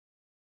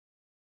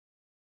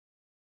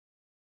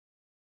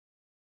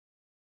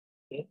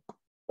Okay.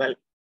 Well,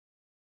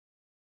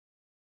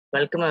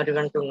 welcome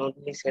everyone to New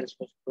Delhi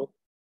Salesforce Group,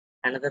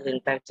 another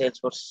Impact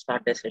Salesforce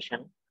Saturday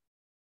session.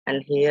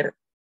 And here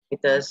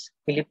with us,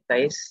 Philippe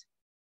Thys.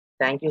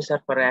 Thank you,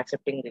 sir, for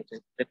accepting the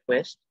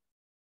request.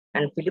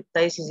 And Philippe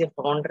Thys is a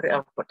founder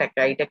of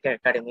iTech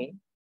Academy,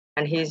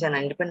 and he is an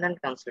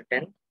independent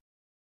consultant.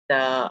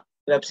 The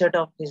website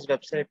of his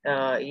website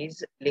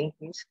is link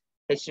is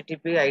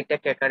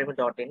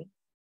http://itechacademy.in.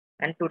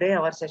 And today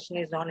our session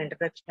is on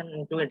introduction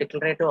into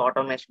declarative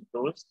automation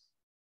tools.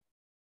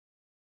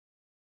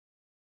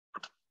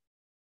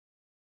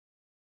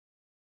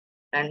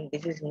 And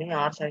this is me,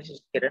 R. Sashish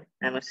Kiran.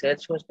 I'm a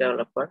Salesforce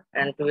developer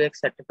and 2x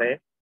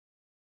certified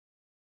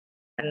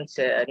and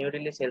New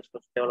Delhi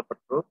Salesforce developer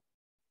group.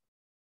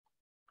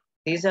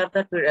 These are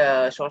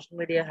the social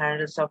media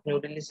handles of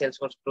New Delhi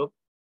Salesforce group,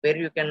 where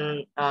you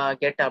can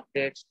get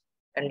updates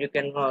and you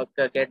can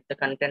get the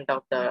content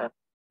of the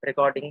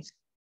recordings,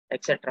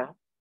 etc.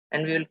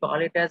 And we will call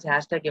it as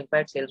hashtag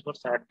Impact Salesforce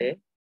Saturday.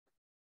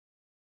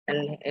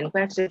 And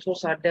Impact Salesforce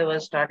Saturday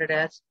was started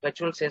as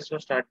virtual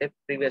Salesforce Saturday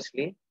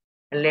previously,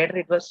 and later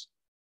it was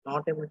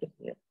not able to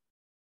hear.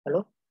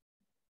 Hello?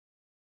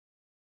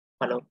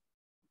 Hello?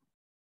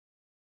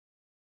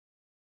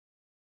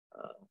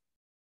 Are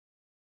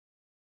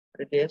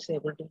you guys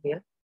able to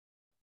hear?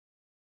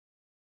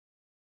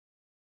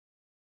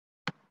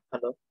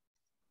 Hello?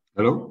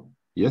 Hello?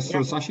 Yes, Yeah.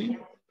 Sashi?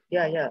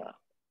 Yeah.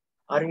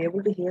 Are you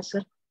able to hear,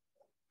 sir?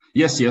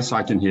 Yes,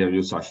 I can hear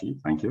you,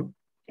 Sashi. Thank you.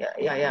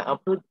 Yeah.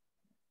 Up to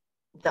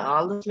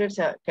all the slides,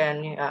 are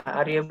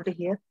you able to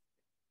hear?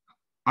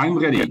 I'm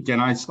ready. Can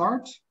I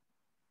start?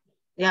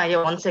 Yeah.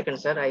 1 second,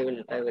 sir. I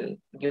will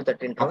give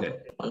that intro. Okay.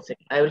 1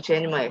 second. I will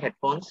change my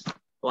headphones.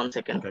 1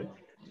 second. Okay.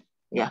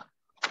 Yeah.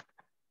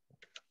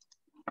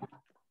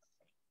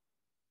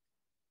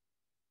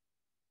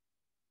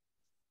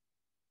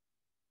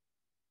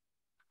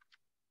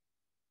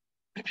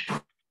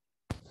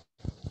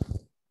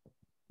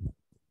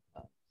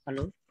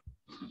 Hello?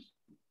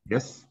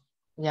 Yes.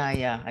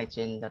 Yeah, I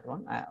changed that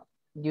one.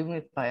 Give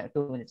me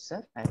 2 minutes,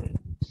 sir. I will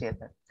share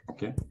that.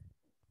 Okay.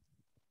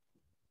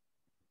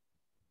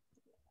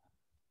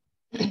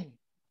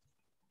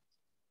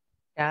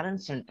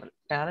 Talent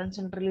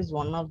Central is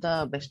one of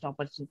the best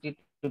opportunity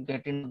to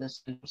get into the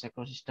Salesforce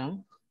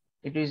ecosystem.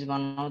 It is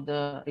one of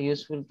the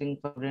useful thing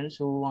for friends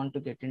who want to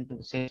get into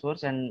the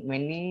Salesforce, and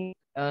many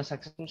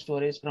successful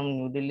stories from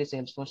New Delhi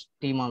Salesforce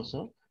team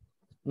also.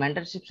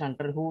 Mentorship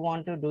Center, who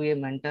want to do a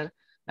mentor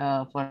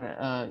for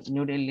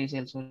New Delhi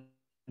Salesforce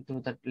to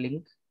that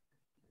link.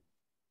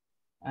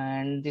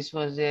 And this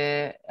was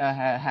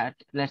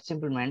let's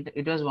implement.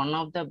 It was one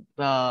of the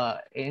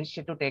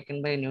initiative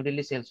taken by New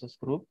Delhi Salesforce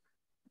group.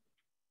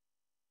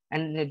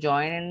 And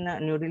join in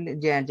New Delhi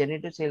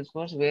Generative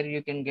Salesforce, where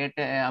you can get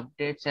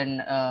updates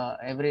and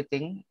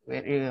everything.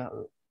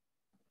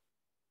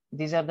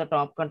 These are the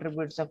top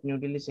contributors of New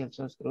Delhi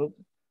Salesforce group.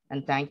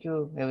 And thank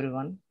you,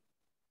 everyone.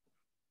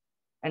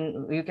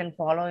 And you can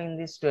follow in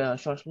these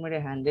social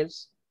media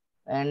handles,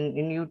 and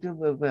in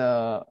YouTube.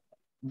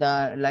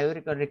 The live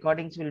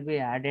recordings will be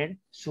added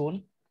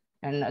soon,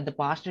 and the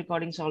past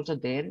recordings also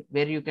there,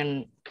 where you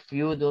can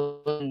view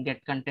those and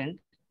get content.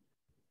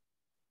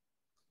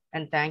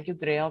 And thank you,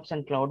 GreyOps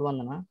and Cloud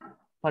Vandana,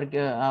 for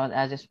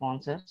as a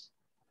sponsors.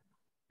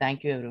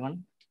 Thank you,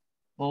 everyone.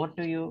 Over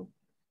to you,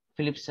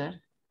 Philippe, sir.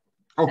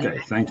 Okay,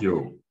 thank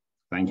you.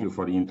 Thank you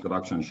for the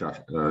introduction,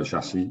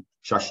 Shashi.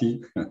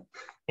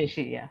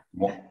 Yeah.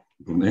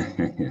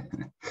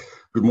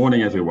 Good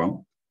morning,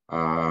 everyone.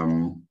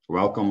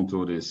 Welcome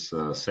to this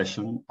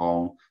session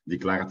on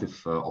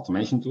declarative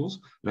automation tools.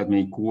 Let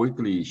me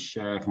quickly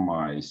share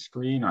my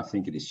screen. I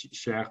think it is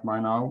shared by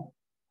now,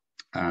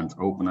 and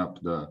open up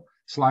the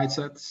slide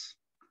sets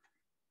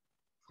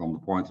from the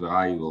point where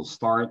I will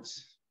start.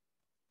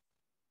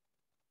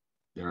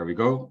 There we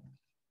go.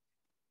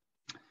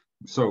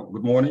 So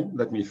good morning.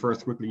 Let me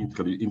first quickly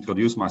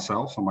introduce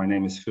myself. So my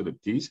name is Philippe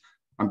Thys.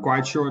 I'm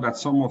quite sure that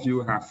some of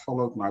you have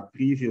followed my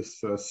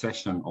previous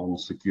session on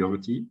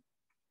security,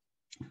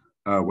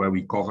 where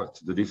we covered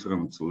the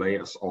different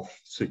layers of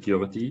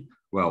security.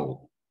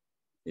 Well,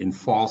 in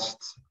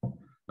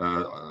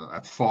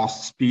at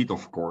fast speed,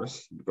 of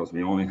course, because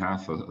we only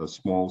have a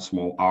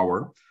small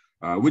hour,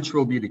 which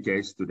will be the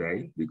case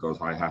today, because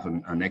I have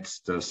a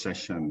next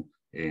session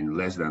in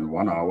less than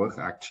 1 hour,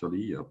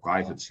 actually, a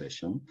private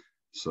session.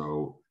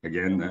 So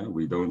again,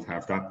 we don't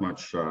have that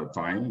much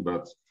time,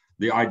 but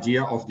the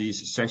idea of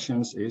these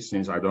sessions is,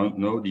 since I don't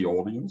know the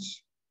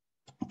audience,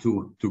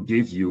 to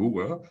give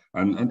you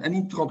an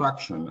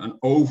introduction, an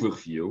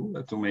overview,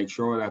 to make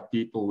sure that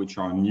people which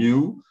are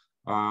new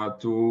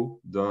to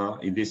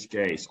in this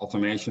case,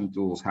 automation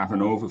tools, have an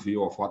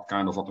overview of what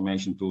kind of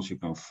automation tools you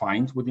can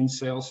find within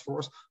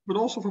Salesforce, but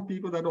also for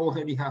people that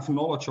already have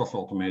knowledge of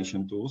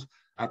automation tools,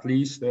 at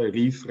least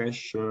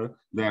refresh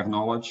their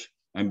knowledge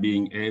and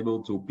being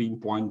able to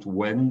pinpoint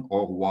when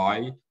or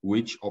why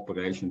which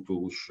operation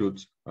tool should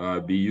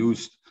be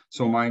used.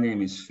 So my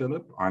name is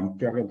Philip. I'm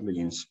currently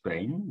in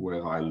Spain,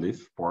 where I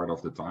live part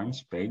of the time,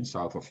 Spain,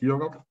 south of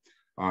Europe.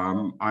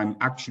 I'm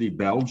actually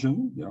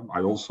Belgian. Yeah,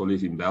 I also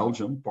live in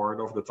Belgium part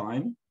of the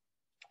time,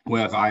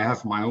 where I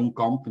have my own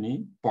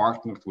company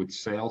partnered with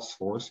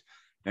Salesforce.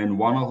 And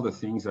one of the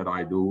things that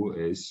I do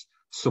is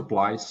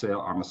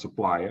I'm a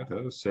supplier,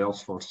 a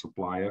Salesforce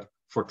supplier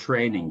for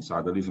trainings.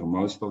 I deliver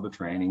most of the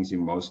trainings in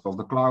most of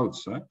the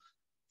clouds.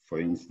 For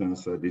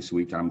instance, this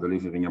week I'm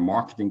delivering a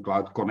Marketing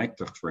Cloud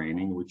Connector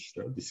training, which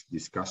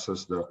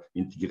discusses the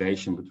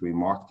integration between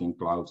Marketing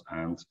Cloud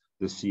and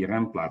the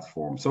CRM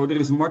platform. So there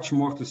is much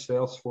more to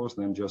Salesforce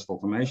than just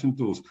automation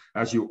tools,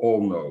 as you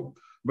all know.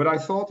 But I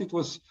thought it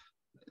was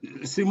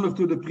similar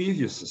to the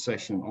previous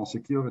session on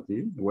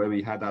security, where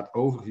we had that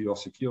overview of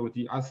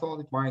security. I thought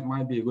it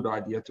might be a good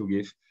idea to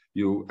give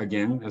you,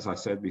 again, as I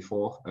said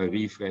before, a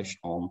refresh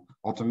on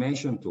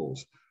automation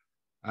tools.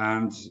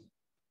 And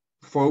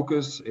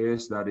focus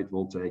is that it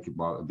will take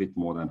about a bit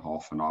more than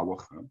half an hour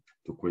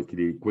to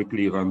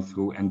quickly run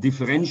through and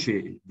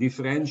differentiate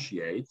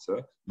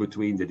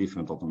between the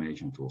different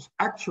automation tools.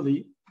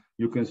 Actually,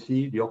 you can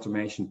see the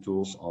automation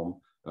tools on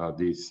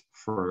this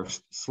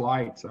first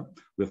slide.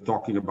 We're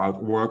talking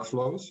about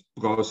workflows,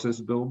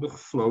 process builder,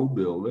 flow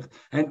builder,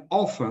 and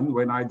often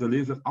when I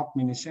deliver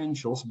admin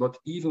essentials, but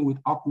even with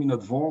admin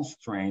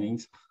advanced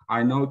trainings,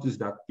 I notice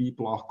that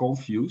people are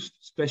confused,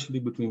 especially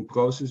between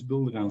process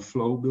builder and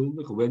flow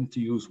builder, when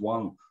to use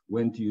one,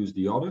 when to use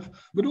the other,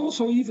 but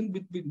also even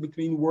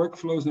between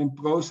workflows and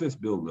process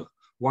builder.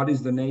 What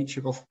is the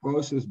nature of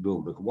process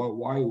builder?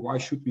 Why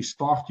should we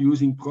start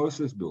using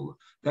process builder?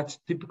 That's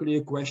typically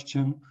a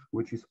question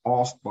which is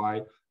asked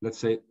by, let's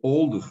say,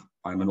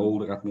 I'm an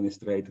older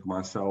administrator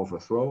myself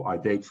as well. I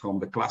date from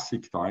the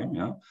classic time,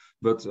 yeah.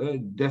 But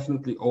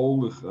definitely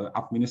older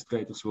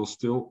administrators will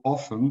still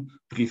often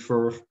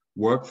prefer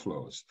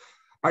workflows.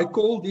 I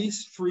call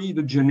these three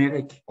the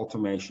generic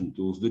automation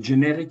tools, the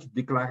generic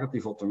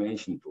declarative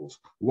automation tools.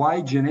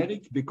 Why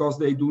generic? Because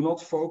they do not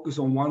focus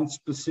on one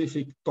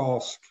specific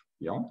task.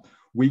 Yeah,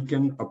 we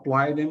can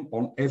apply them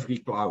on every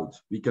cloud.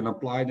 We can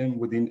apply them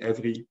within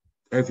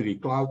every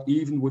cloud,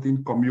 even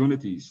within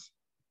communities.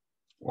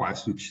 Or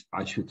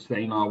I should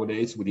say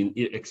nowadays, within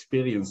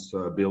Experience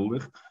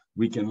Builder,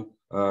 we can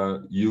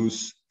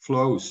use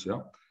flows.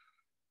 Yeah,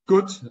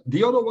 good.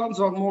 The other ones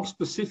are more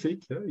specific.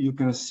 You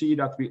can see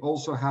that we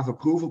also have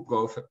approval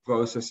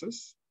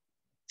processes.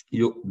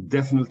 You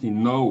definitely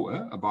know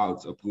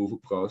about approval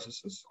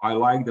processes. I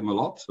like them a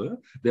lot.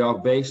 They are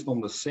based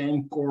on the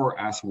same core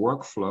as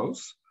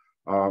workflows,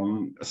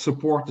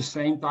 support the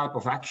same type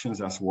of actions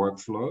as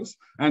workflows,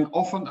 and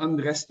often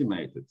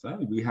underestimated.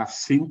 We have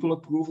simple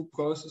approval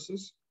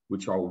processes,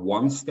 which are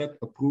one-step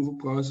approval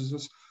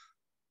processes.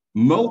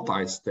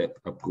 Multi-step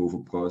approval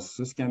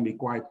processes can be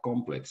quite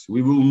complex.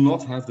 We will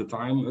not have the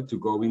time to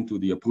go into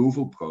the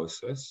approval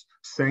process.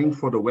 Same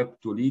for the web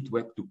to lead,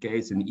 web to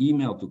case, and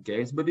email to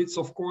case. But it's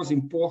of course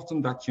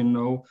important that you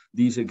know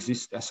these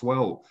exist as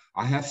well.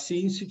 I have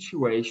seen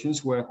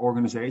situations where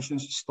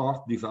organizations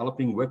start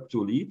developing web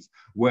to lead,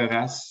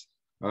 whereas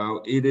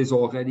it is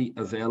already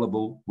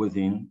available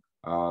within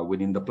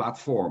the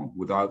platform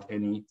without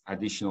any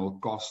additional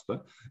cost.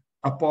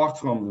 Apart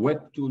from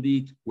web to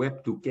lead,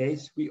 web to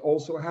case, we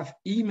also have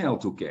email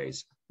to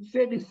case,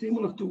 very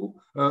similar to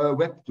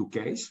web to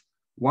case.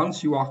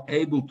 Once you are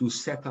able to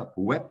set up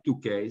web to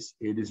case,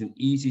 it is an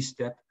easy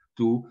step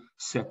to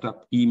set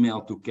up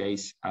email to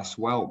case as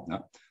well.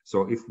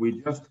 So if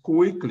we just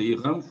quickly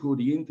run through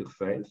the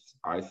interface,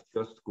 I've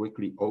just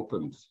quickly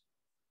opened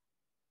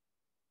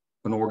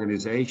an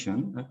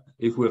organization.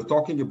 If we're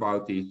talking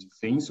about these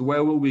things,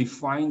 where will we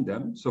find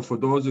them? So for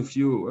those of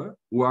you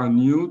who are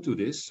new to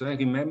this,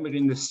 remember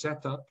in the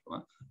setup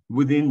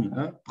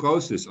within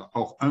process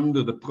or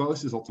under the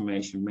process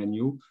automation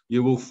menu,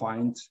 you will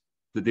find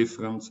the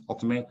different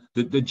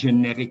the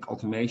generic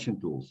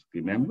automation tools.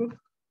 Remember,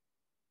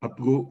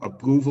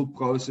 approval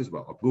process.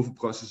 Well, approval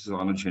processes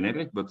are not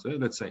generic, but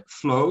let's say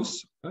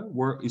flows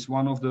is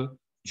one of the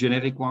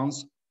generic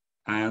ones.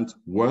 And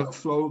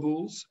workflow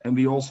rules, and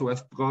we also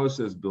have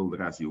process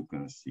builder, as you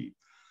can see.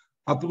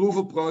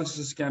 Approval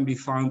processes can be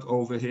found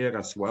over here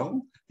as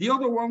well. The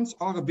other ones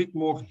are a bit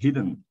more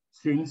hidden,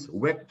 since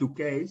web to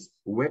case,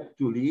 web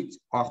to lead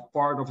are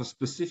part of a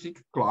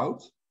specific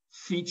cloud,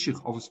 feature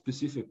of a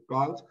specific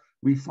cloud.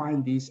 We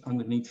find these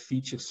underneath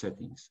feature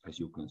settings, as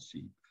you can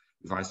see.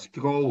 If I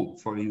scroll,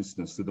 for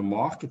instance, to the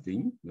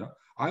marketing,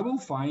 I will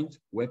find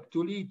web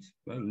to lead.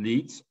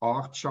 Leads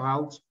are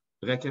child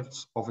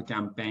records of a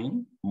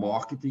campaign,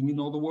 marketing in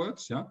other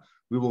words,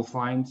 we will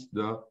find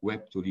the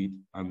web to lead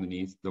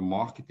underneath the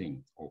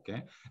marketing,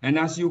 okay? And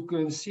as you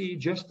can see,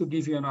 just to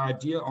give you an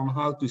idea on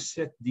how to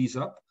set these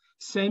up,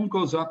 same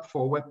goes up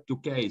for web to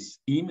case,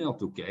 email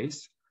to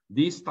case.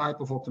 These type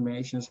of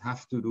automations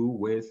have to do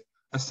with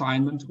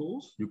assignment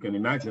rules. You can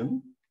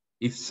imagine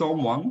if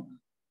someone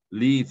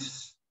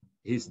leaves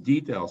his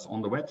details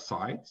on the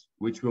website,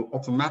 which will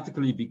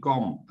automatically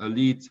become a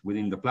lead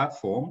within the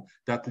platform,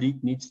 that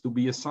lead needs to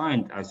be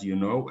assigned. As you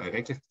know, a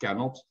record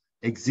cannot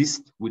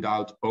exist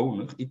without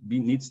owner. It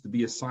needs to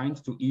be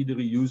assigned to either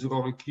a user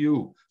or a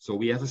queue. So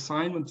we have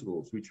assignment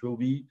rules, which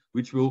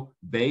will,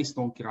 based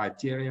on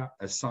criteria,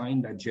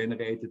 assign that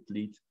generated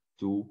lead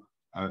to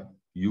a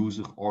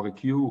user or a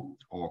queue.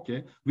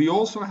 Okay. We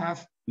also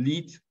have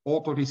lead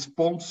auto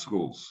response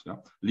rules. Yeah?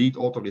 Lead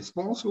auto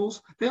response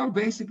rules, they are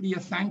basically a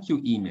thank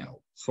you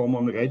email.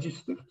 Someone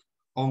registered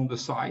on the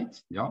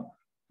site, yeah,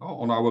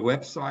 on our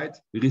website,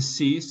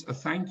 receives a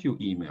thank you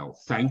email.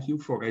 Thank you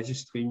for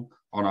registering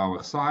on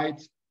our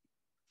site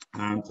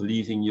and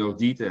leaving your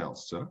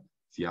details.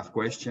 If you have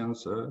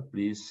questions,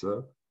 please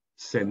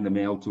send the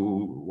mail to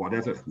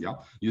whatever. Yeah,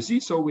 you see,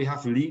 so we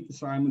have lead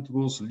assignment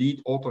rules,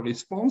 lead auto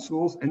response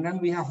rules, and then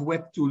we have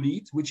web to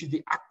lead, which is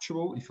the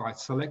actual, if I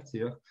select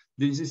here,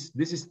 this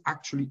is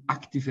actually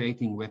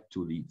activating web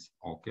to lead.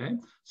 Okay,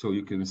 so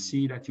you can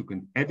see that you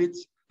can edit,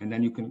 and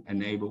then you can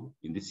enable,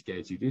 in this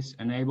case it is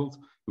enabled,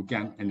 you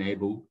can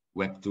enable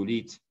web to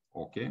lead.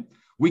 Okay,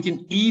 we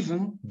can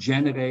even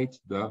generate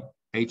the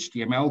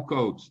HTML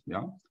code,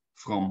 yeah,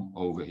 from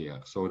over here.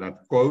 So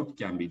that code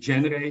can be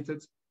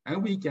generated,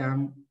 and we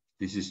can,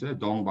 this is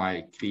done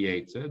by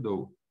create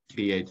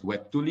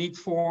web to lead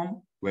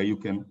form, where you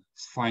can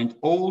find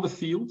all the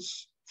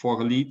fields for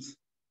a lead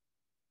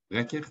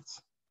record.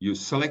 You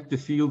select the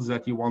fields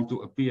that you want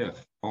to appear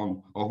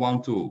on or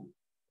want to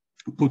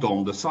put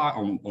on the site,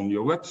 on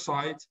your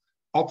website.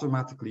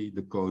 Automatically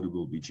the code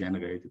will be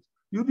generated.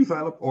 You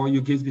develop, or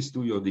you give this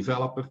to your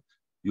developer,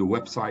 your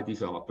website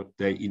developer,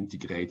 they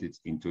integrate it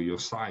into your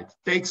site.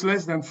 Takes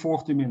less than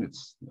 40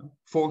 minutes,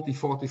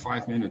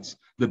 45 minutes,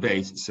 the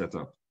base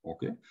setup.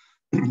 Okay.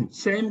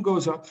 Same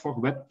goes up for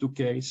web to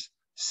case.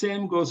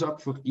 Same goes up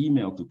for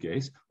email to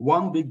case.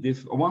 One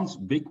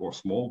big or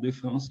small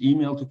difference.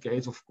 Email to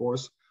case, of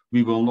course,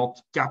 we will not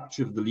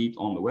capture the lead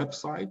on the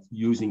website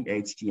using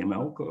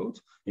HTML code.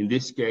 In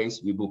this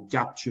case, we will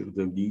capture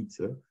the lead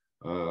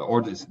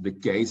or the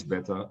case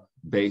better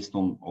based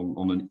on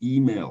an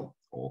email.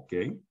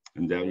 Okay,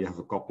 and there you have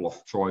a couple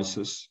of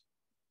choices,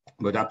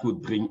 but that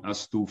would bring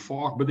us too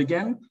far. But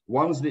again,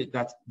 once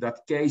that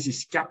case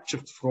is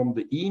captured from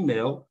the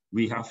email,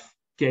 we have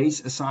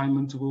case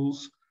assignment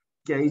rules,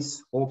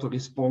 case auto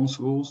response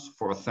rules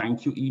for a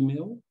thank you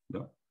email.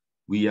 Yeah.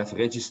 We have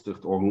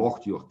registered or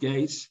logged your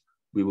case.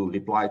 We will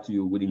reply to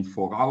you within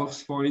 4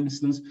 hours, for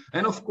instance.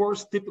 And of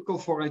course, typical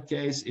for a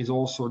case is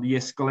also the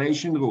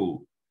escalation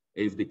rule.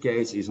 If the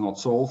case is not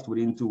solved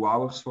within 2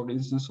 hours, for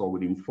instance, or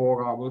within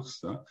 4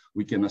 hours,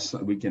 we can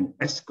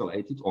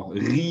escalate it or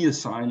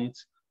reassign it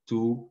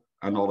to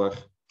another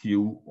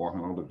queue or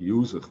another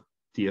user,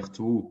 tier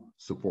 2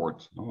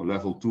 support,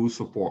 level 2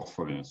 support,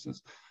 for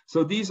instance.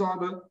 So these are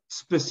the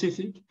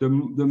specific, the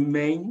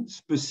main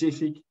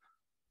specific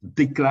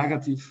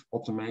declarative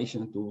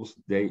automation tools.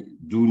 They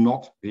do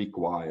not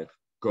require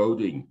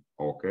coding.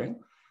 Okay,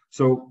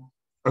 so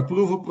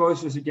approval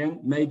process, again,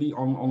 maybe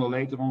on a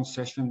later on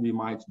session we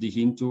might dig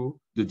into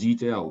the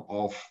detail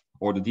of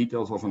or the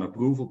details of an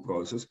approval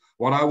process.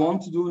 What I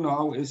want to do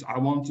now is I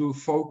want to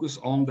focus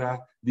on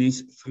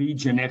these 3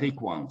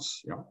 generic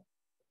ones. Yeah.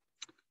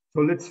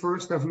 So let's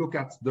first have a look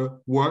at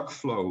the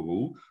workflow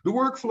rule. The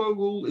workflow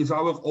rule is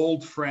our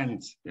old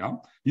friend. Yeah,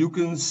 you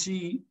can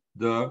see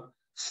the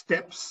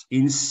steps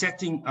in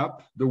setting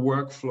up the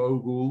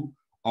workflow rule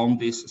on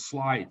this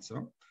slide.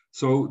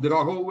 So there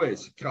are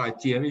always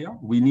criteria.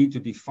 We need to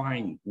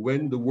define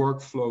when the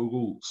workflow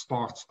rule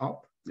starts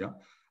up. Yeah,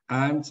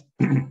 and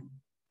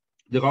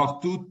there are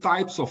 2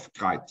 types of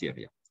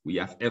criteria. We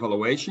have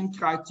evaluation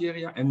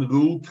criteria and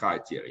rule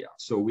criteria.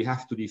 So we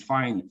have to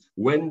define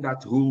when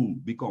that rule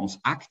becomes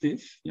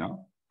active. Yeah,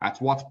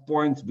 at what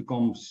point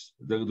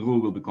the rule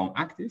will become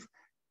active.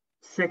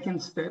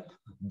 Second step,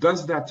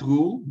 does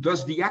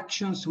the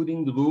actions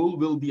within the rule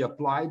will be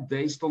applied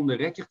based on the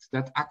record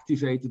that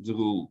activated the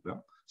rule? Yeah?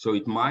 So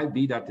it might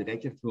be that the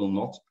record will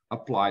not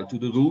apply to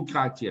the rule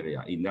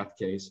criteria. In that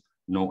case,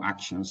 no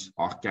actions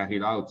are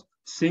carried out.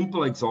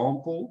 Simple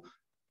example,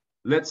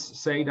 let's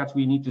say that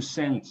we need to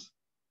send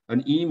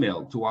an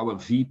email to our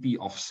VP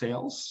of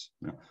sales.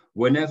 Yeah?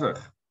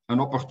 Whenever an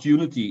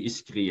opportunity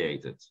is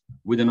created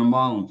with an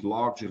amount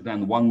larger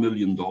than $1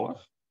 million,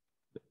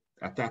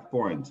 at that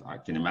point, I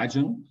can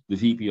imagine the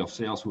VP of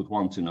sales would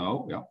want to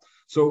know. Yeah.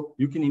 So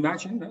you can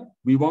imagine that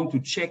we want to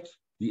check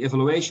the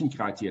evaluation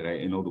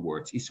criteria, in other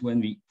words, is when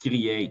we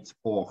create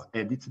or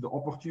edit the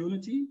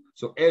opportunity.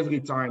 So every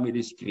time it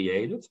is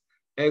created,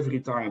 every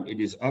time it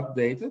is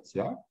updated,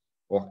 yeah,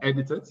 or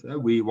edited,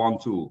 we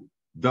want to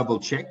double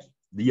check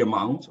the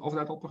amount of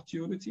that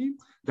opportunity.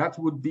 That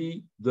would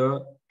be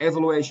the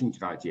evaluation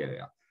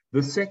criteria.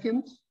 The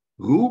second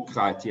rule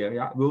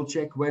criteria will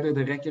check whether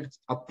the record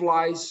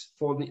applies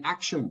for the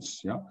actions.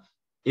 Yeah?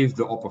 If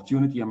the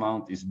opportunity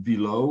amount is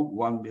below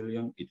 1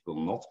 million, it will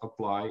not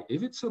apply.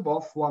 If it's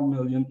above 1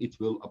 million, it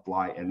will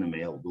apply and the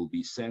mail will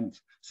be sent.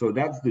 So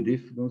that's the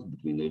difference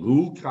between the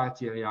rule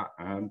criteria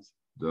and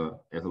the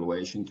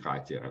evaluation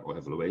criteria, or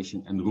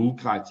evaluation and rule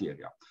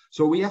criteria.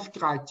 So we have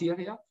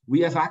criteria, we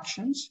have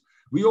actions,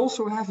 We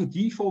also have a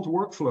default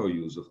workflow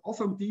user.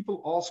 Often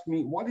people ask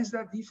me, what is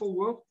that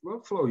default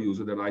workflow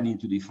user that I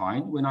need to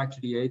define when I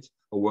create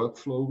a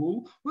workflow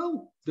rule?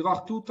 Well, there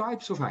are two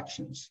types of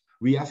actions.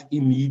 We have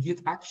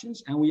immediate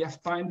actions and we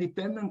have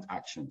time-dependent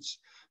actions.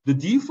 The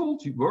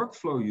default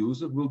workflow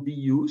user will be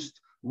used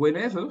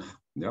whenever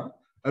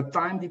a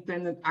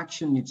time-dependent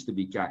action needs to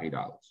be carried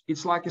out.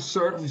 It's like a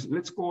service,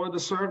 let's call it a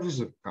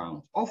service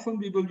account. Often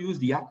we will use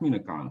the admin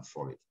account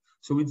for it.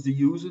 So it's the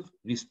user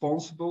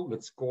responsible,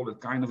 let's call it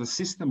kind of a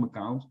system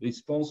account,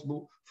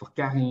 responsible for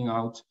carrying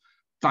out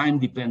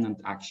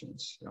time-dependent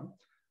actions. Yeah?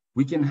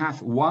 We can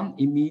have one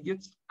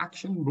immediate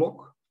action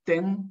block,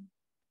 10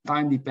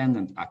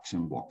 time-dependent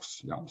action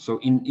blocks. Yeah? So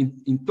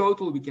in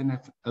total, we can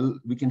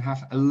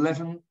have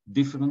 11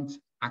 different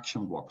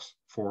action blocks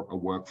for a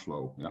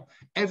workflow. Yeah?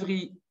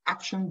 Every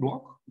action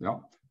block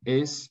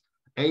is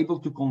able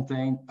to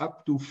contain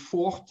up to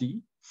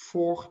 40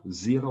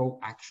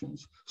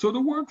 actions. So the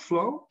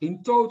workflow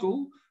in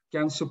total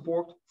can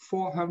support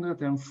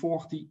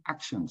 440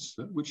 actions,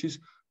 which is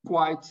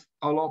quite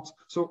a lot.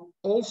 So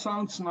all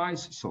sounds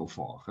nice so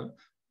far.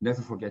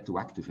 Never forget to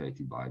activate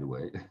it, by the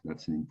way.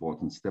 That's an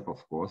important step,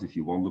 of course. If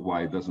you wonder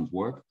why it doesn't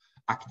work,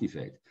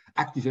 activate.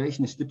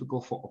 Activation is typical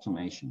for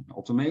automation.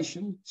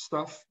 Automation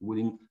stuff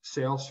within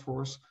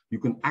Salesforce, you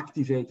can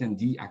activate and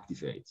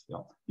deactivate.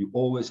 Yeah? You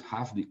always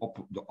have the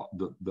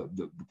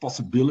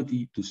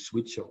possibility to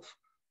switch off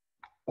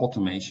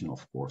automation,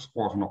 of course,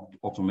 or an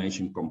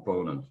automation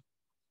component.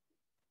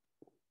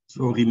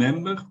 So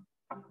remember,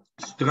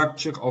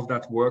 structure of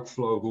that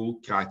workflow rule,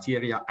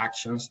 criteria,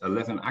 actions,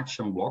 11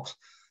 action blocks.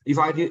 If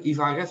I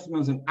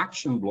reference an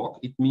action block,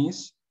 it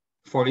means,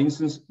 for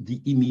instance,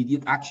 the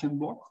immediate action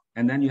block,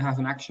 and then you have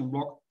an action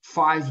block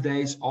 5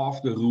 days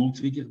after the rule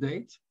trigger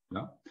date.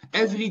 Yeah?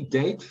 Every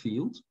date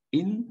field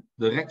in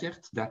the record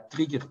that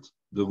triggered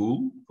the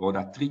rule or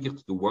that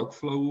triggered the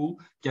workflow rule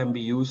can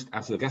be used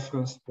as a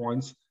reference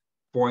point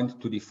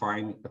to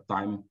define a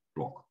time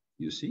block.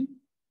 You see?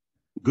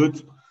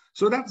 Good.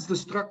 So that's the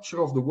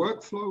structure of the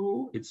workflow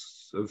rule.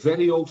 It's a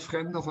very old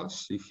friend of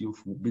us. If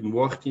you've been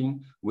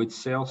working with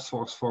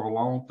Salesforce for a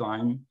long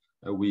time,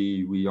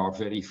 we are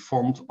very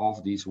fond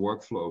of these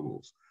workflow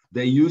rules.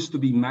 They used to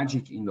be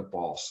magic in the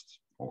past.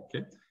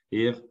 Okay.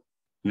 Here,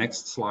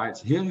 next slide.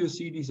 Here you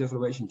see these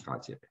evaluation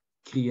criteria.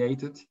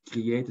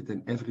 Created,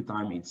 and every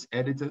time it's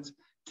edited,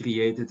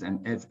 created,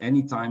 and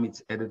any time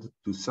it's edited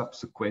to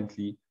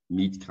subsequently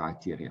meet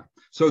criteria.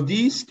 So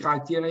these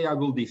criteria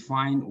will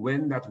define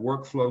when that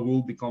workflow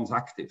rule becomes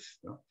active.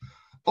 Yeah?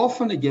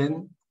 Often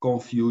again,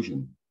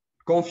 confusion.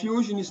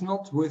 Confusion is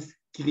not with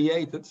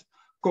created.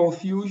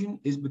 Confusion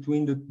is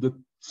between the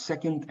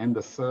second and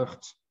the third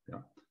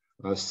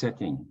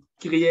setting.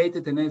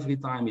 Created and every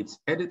time it's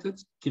edited,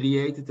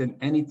 created and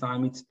any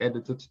time it's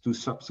edited to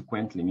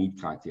subsequently meet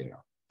criteria.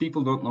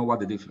 People don't know what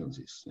the difference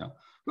is. Yeah?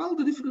 Well,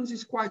 the difference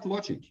is quite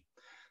logic.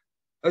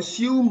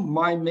 Assume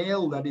my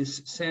mail that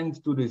is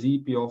sent to the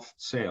VP of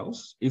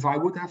sales, if I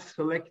would have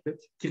selected,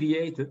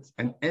 created,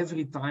 and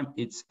every time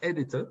it's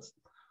edited,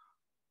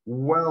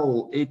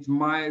 well, it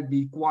might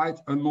be quite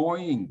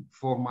annoying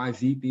for my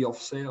VP of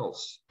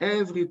sales.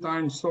 Every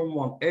time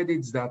someone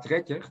edits that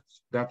record,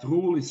 that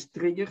rule is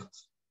triggered,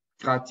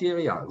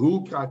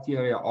 rule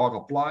criteria are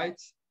applied,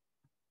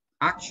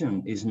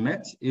 action is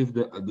met if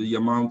the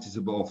amount is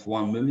above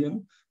 1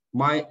 million.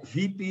 My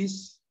VP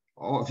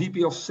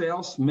of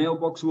sales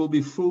mailbox will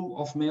be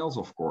full of mails,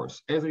 of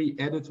course. Every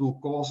edit will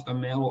cause a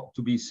mail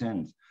to be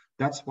sent.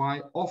 That's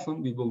why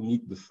often we will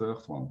need the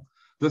third one.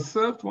 The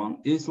third one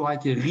is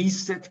like a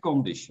reset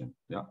condition.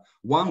 Yeah?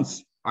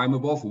 Once I'm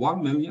above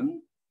 1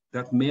 million,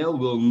 that mail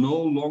will no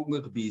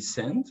longer be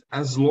sent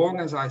as long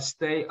as I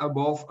stay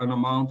above an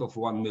amount of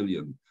 1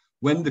 million.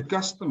 When the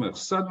customer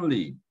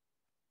suddenly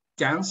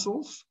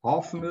cancels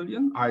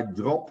 500,000, I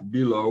drop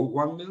below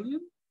 1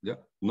 million. Yeah?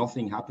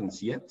 Nothing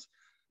happens yet.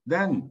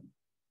 Then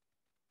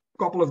a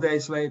couple of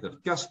days later,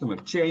 customer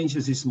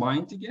changes his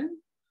mind again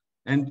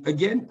and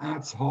again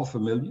adds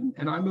 500,000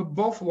 and I'm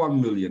above 1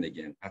 million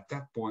again. At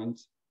that point,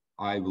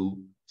 I will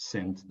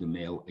send the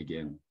mail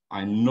again.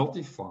 I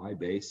notify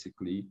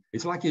basically,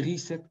 it's like a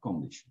reset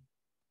condition.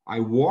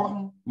 I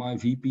warn my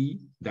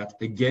VP that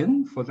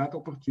again, for that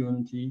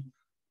opportunity,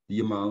 the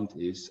amount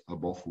is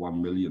above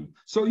 1 million.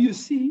 So you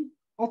see,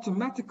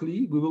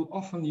 automatically, we will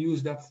often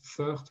use that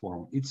third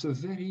one. It's a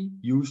very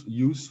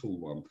useful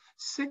one.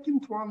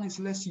 Second one is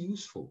less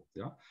useful.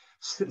 Yeah?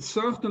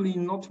 Certainly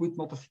not with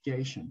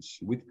notifications,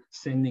 with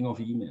sending of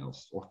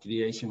emails or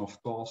creation of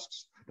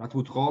tasks. That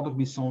would rather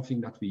be something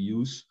that we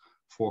use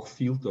for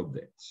field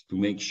updates to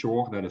make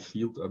sure that a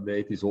field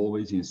update is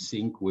always in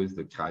sync with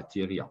the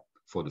criteria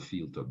for the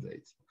field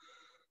update.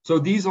 So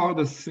these are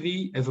the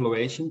 3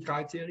 evaluation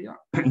criteria.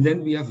 And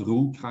then we have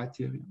rule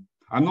criteria.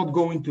 I'm not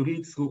going to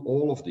read through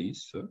all of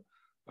these,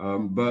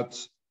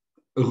 but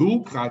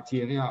rule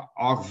criteria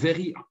are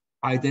very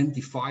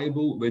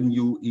identifiable when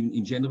you,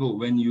 in general,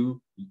 when you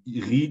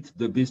read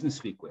the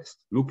business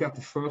request. Look at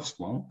the first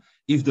one.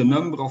 If the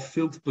number of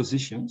filled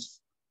positions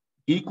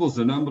equals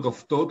the number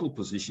of total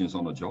positions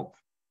on a job,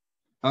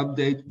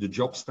 update the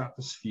job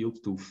status field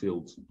to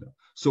filled.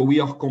 So we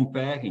are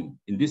comparing,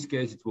 in this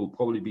case, it will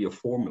probably be a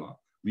formula.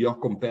 We are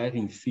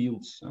comparing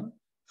fields,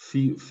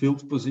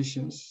 field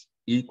positions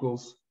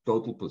equals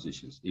total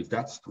positions. If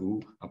that's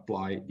true,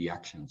 apply the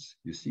actions,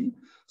 you see?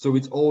 So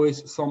it's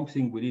always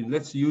something within.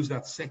 Let's use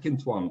that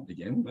second one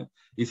again.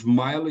 If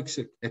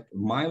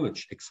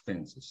mileage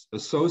expenses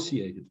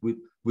associated with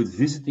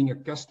visiting a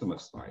customer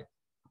site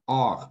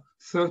are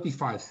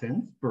 35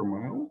 cents per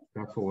mile,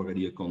 that's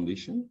already a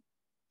condition,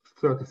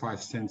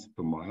 35 cents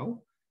per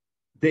mile,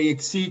 they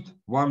exceed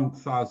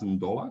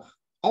 $1,000,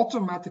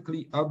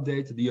 automatically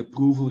update the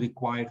approval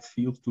required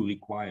field to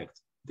required.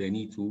 They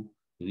need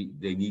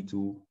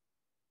to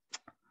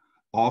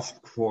ask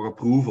for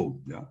approval.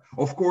 Yeah.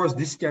 Of course,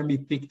 this can be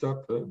picked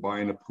up by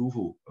an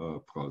approval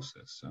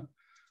process.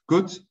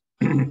 Good.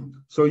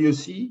 So you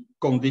see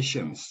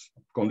conditions.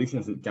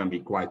 Conditions can be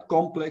quite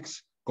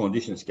complex.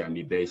 Conditions can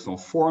be based on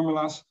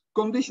formulas.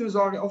 Conditions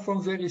are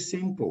often very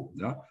simple.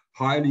 Yeah?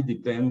 Highly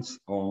depends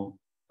on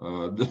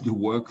the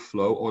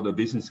workflow or the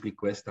business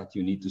request that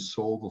you need to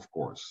solve, of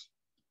course.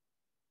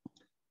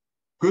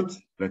 Good.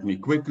 Let me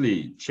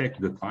quickly check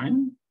the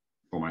time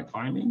for my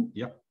timing.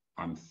 Yeah,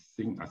 I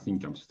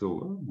think I'm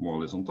still more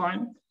or less on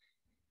time.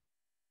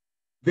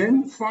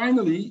 Then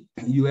finally,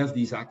 you have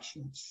these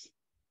actions.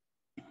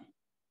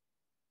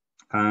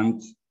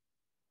 And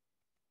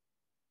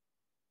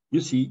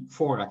you see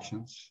 4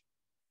 actions.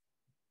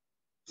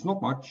 It's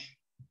not much.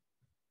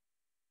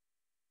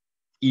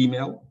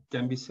 Email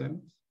can be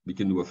sent. We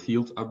can do a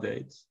field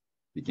update.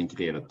 We can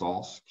create a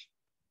task.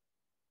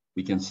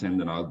 We can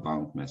send an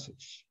outbound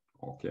message.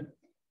 Okay.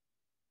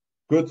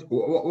 Good.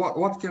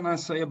 What can I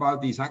say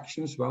about these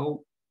actions?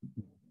 Well,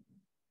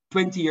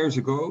 20 years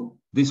ago,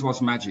 this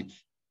was magic.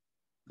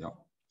 Yeah.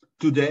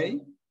 Today,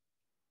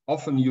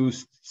 often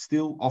used,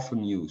 still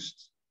often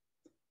used.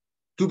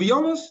 To be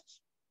honest,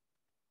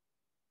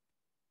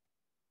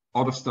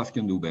 other stuff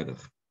can do better.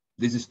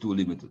 This is too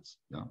limited.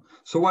 Yeah.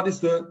 So what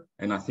is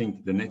and I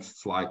think the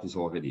next slide is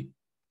already,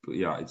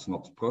 yeah, it's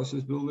not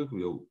process builder.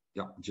 We'll,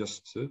 yeah,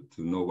 just to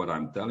know what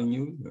I'm telling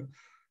you.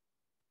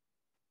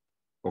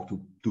 Or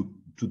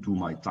to do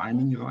my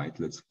timing right,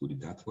 let's put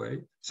it that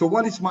way. So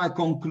what is my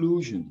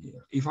conclusion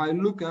here? If I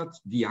look at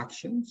the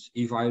actions,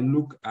 if I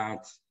look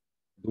at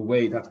the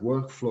way that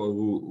workflow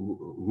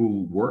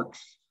rule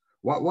works,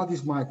 what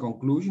is my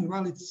conclusion?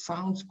 Well, it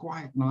sounds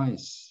quite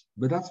nice,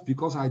 but that's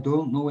because I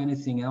don't know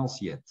anything else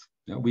yet.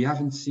 Yeah, we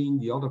haven't seen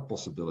the other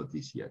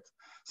possibilities yet.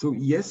 So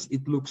yes,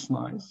 it looks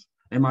nice.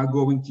 Am I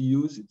going to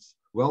use it?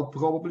 Well,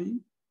 probably,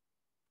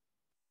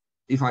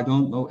 if I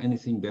don't know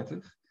anything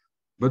better.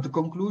 But the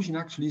conclusion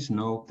actually is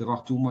no, there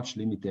are too much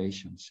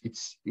limitations.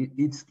 It's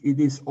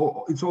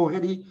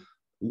already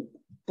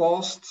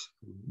passed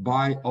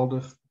by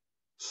other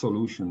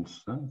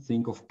solutions.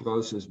 Think of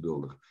process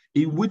builder.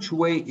 In which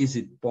way is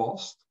it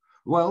passed?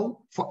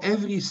 Well, for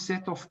every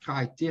set of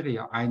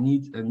criteria, I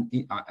need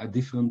a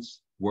different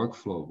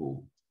workflow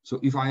rule. So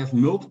if I have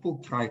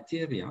multiple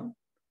criteria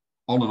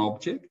on an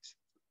object,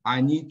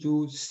 I need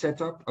to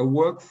set up a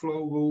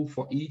workflow rule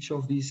for each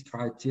of these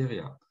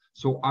criteria.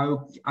 So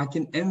I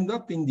can end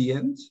up in the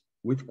end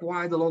with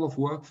quite a lot of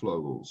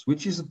workflow rules,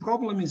 which is a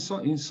problem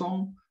in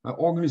some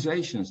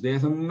organizations. They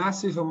have a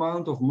massive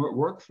amount of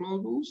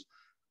workflow rules.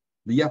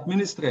 The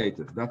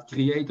administrator, that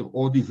creator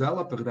or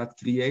developer that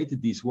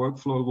created these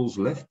workflow rules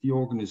left the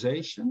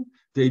organization.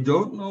 They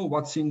don't know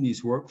what's in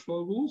these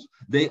workflow rules.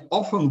 They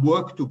often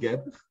work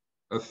together.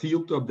 A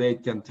field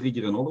update can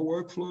trigger another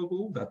workflow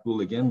rule that will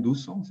again do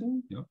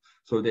something. Yeah?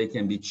 So they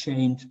can be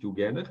chained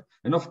together.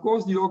 And of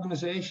course, the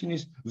organization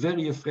is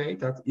very afraid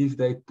that if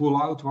they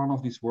pull out one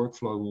of these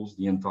workflow rules,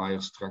 the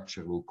entire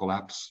structure will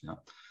collapse. Yeah?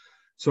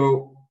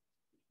 So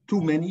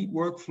too many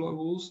workflow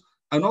rules.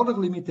 Another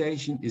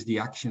limitation is the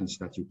actions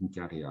that you can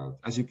carry out.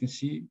 As you can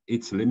see,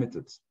 it's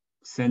limited.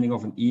 Sending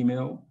of an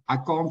email. I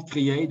can't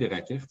create a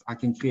record. I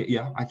can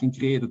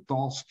create a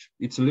task.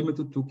 It's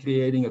limited to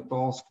creating a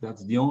task.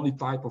 That's the only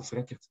type of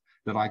record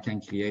that I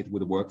can create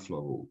with a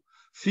workflow rule.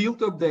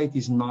 Field update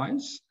is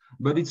nice,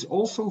 but it's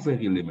also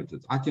very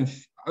limited. I can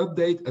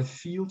update a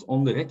field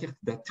on the record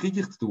that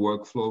triggered the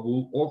workflow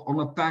rule or on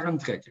a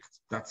parent record.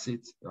 That's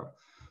it. Yeah.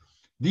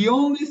 The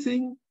only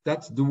thing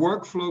that the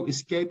workflow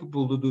is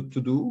capable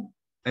to do,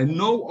 and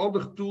no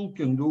other tool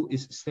can do,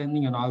 is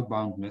sending an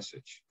outbound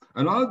message.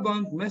 An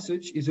outbound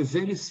message is a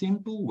very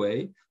simple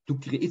way to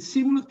create. It's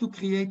similar to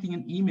creating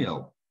an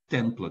email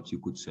template, you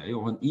could say,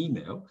 or an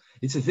email.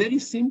 It's a very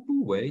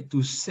simple way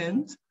to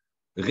send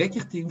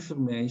record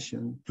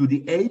information to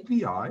the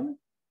API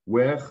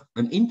where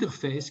an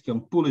interface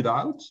can pull it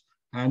out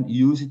and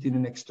use it in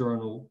an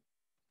external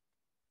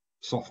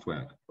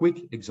software.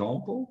 Quick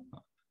example.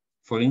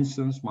 For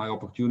instance, my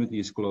opportunity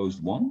is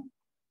closed won.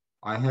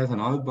 I have an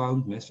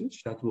outbound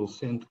message that will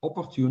send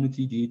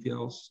opportunity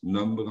details,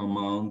 number,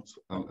 amount,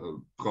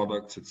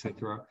 products,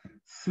 etc.,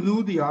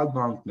 through the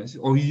outbound message,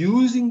 or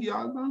using the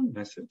outbound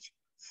message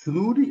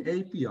through the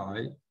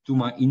API to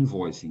my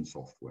invoicing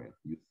software.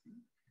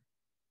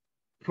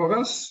 For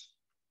us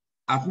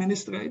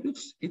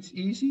administrators, it's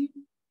easy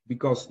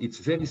because it's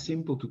very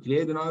simple to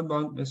create an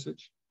outbound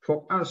message. For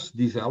us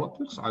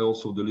developers, I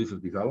also deliver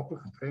developer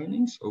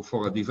trainings. So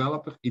for a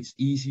developer, it's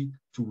easy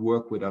to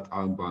work with that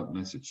outbound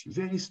message.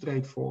 Very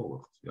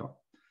straightforward. Yeah.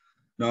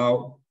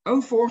 Now,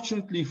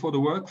 unfortunately for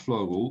the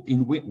workflow rule, in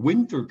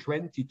winter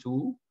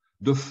 22,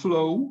 the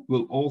flow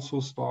will also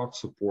start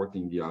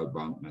supporting the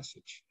outbound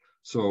message.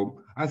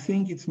 So I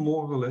think it's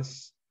more or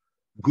less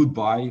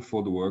goodbye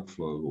for the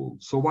workflow rule.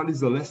 So what is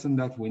the lesson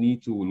that we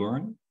need to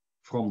learn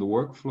from the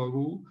workflow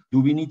rule?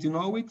 Do we need to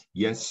know it?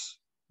 Yes.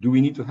 Do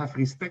we need to have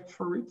respect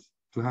for it?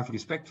 To have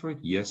respect for it?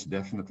 Yes,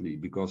 definitely,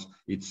 because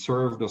it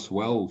served us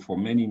well for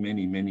many,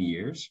 many, many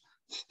years.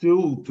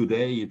 Still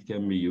today it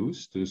can be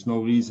used. There's no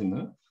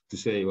reason to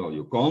say, well,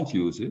 you can't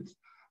use it,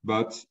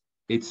 but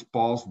it's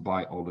passed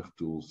by other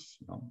tools.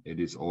 It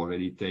is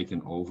already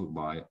taken over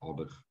by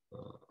other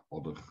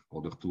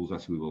tools,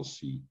 as we will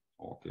see.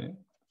 Okay.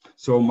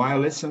 So my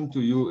lesson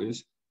to you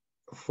is,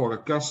 for a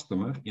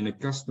customer, in a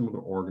customer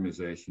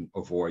organization,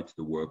 avoid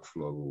the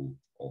workflow rule.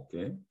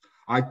 Okay.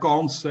 I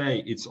can't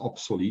say it's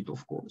obsolete,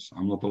 of course.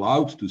 I'm not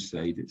allowed to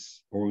say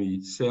this. Only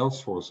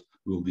Salesforce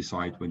will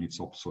decide when it's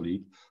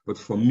obsolete. But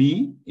for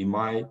me, in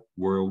my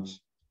world,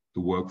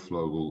 the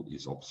workflow rule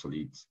is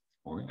obsolete.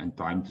 Okay? And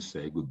time to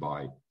say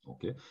goodbye.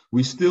 Okay.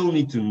 We still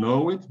need to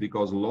know it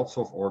because lots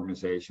of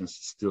organizations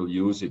still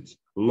use it.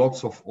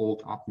 Lots of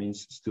old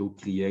admins still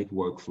create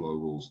workflow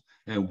rules.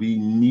 And we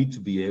need to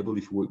be able,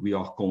 if we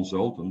are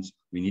consultants,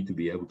 we need to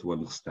be able to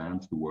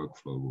understand the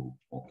workflow rule.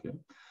 Okay.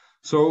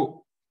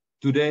 So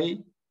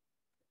today,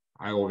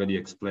 I already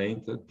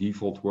explained the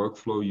default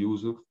workflow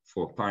user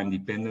for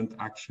time-dependent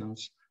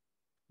actions.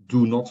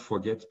 Do not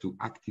forget to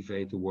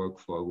activate the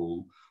workflow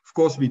rule. Of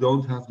course, we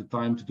don't have the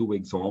time to do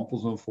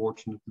examples,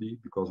 unfortunately,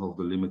 because of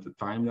the limited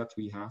time that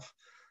we have.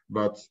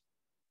 But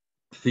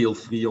feel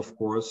free, of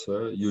course,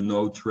 you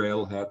know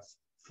Trailhead.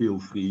 Feel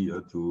free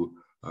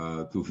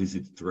to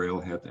visit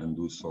Trailhead and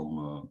do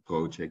some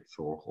projects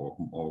or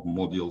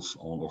modules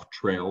on or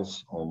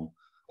trails on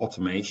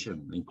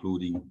automation,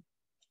 including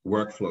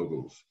workflow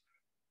rules.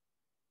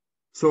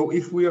 So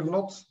if we are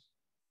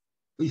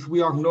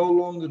no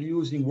longer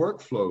using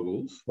workflow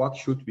rules, what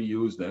should we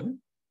use then?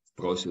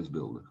 Process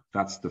Builder.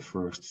 That's the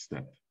first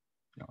step.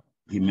 Yeah.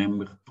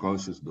 Remember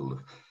Process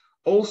Builder.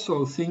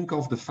 Also think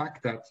of the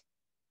fact that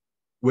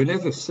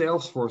whenever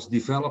Salesforce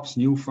develops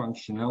new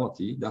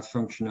functionality, that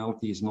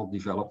functionality is not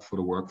developed for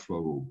the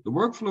workflow rule. The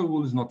workflow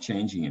rule is not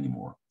changing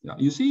anymore. Yeah.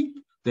 You see,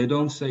 they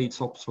don't say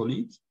it's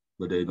obsolete,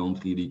 but they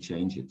don't really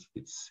change it.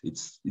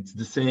 It's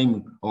the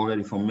same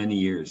already for many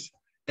years.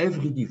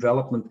 Every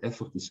development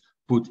effort is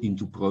put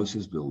into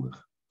Process Builder,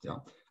 yeah,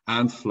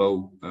 and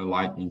Flow,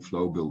 Lightning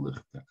Flow Builder.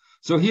 Yeah.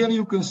 So here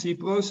you can see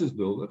Process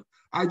Builder.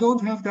 I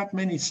don't have that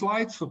many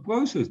slides for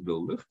Process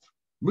Builder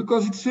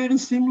because it's very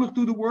similar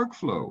to the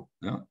workflow.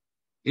 Yeah.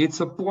 It's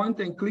a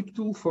point-and-click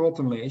tool for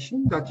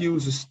automation that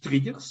uses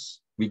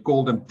triggers. We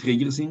call them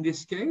triggers in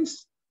this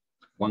case.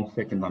 1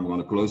 second, I'm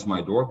going to close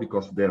my door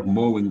because they're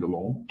mowing the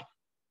lawn.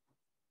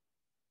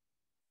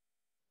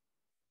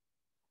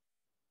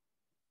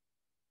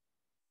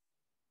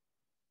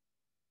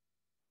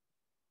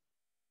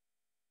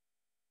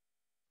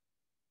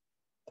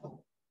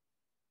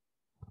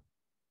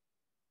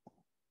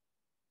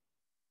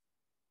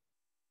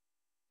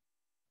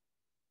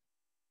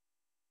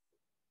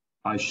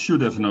 I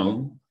should have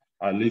known.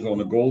 I live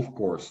on a golf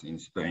course in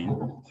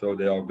Spain, so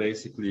they are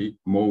basically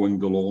mowing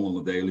the lawn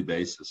on a daily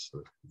basis.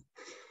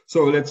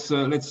 So let's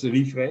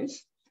rephrase.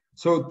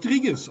 So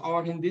triggers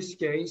are in this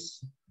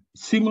case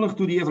similar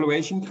to the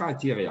evaluation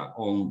criteria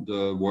on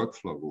the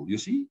workflow rule. You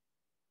see,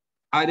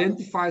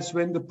 identifies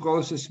when the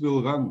process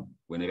will run,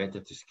 when a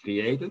record is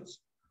created,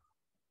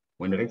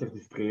 when a record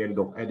is created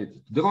or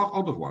edited. There are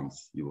other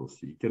ones you will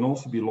see. It can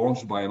also be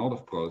launched by another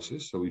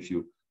process. So if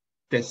you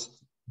test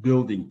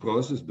building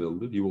Process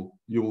Builder, you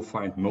will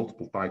find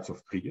multiple types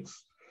of triggers.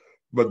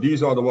 But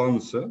these are the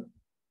ones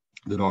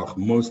that are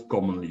most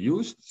commonly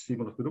used,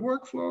 similar to the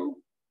workflow.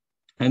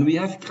 And we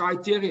have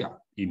criteria,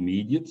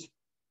 immediate,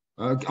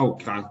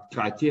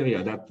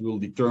 criteria that will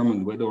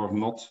determine whether or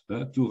not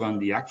to run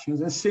the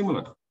actions, and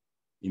similar,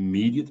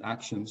 immediate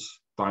actions,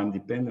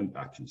 time-dependent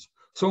actions.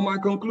 So my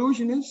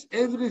conclusion is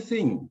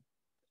everything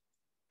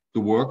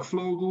the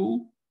workflow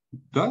rule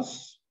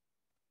does,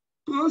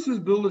 Process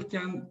Builder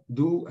can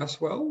do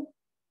as well,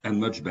 and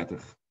much better.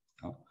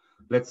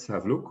 Let's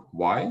have a look.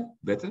 Why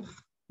better?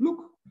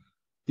 Look,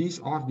 these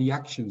are the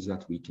actions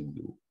that we can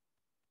do.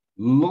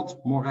 Lot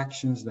more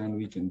actions than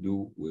we can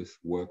do with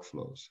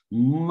workflows.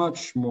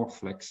 Much more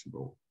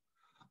flexible.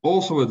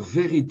 Also a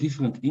very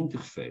different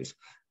interface.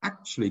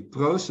 Actually,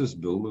 Process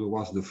Builder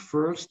was the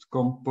first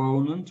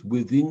component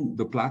within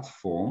the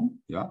platform,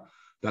 yeah,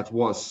 that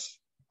was,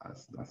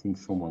 I think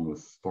someone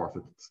was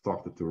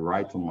started to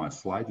write on my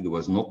slide. It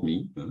was not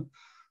me.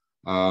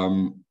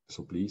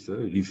 So please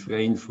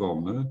refrain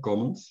from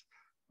comments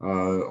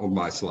on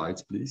my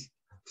slides, please.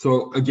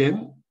 So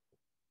again,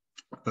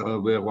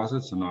 where was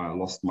it? So now I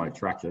lost my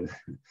track.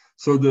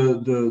 So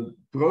the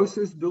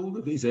Process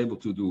Builder is able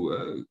to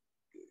do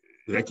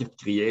record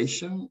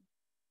creation,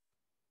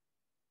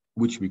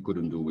 which we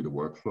couldn't do with the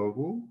workflow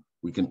rule.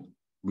 We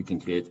can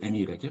create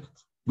any record.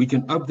 We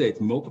can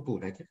update multiple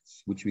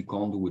records, which we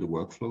can't do with the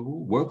workflow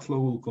rule. Workflow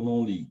rule can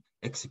only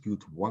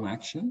execute one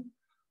action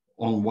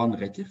on one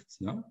record,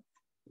 yeah?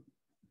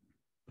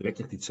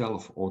 Record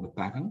itself or the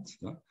parent.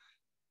 Yeah?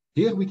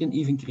 Here we can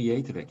even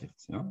create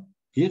records. Yeah?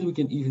 Here we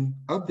can even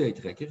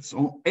update records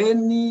on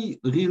any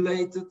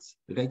related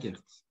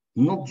records,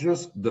 not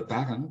just the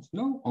parent,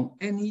 no, on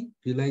any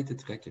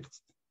related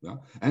records. Yeah?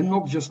 And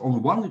not just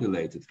on one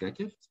related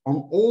record, on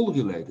all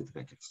related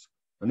records.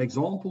 An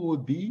example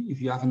would be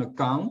if you have an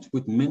account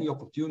with many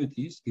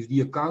opportunities, if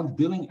the account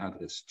billing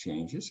address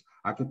changes,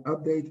 I can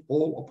update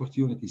all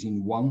opportunities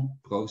in one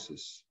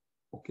process.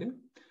 Okay?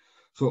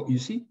 So you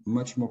see,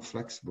 much more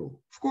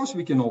flexible. Of course,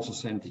 we can also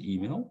send the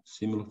email,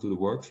 similar to the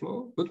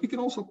workflow, but we can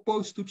also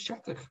post to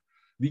Chatter.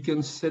 We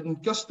can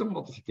send custom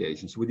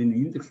notifications within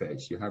the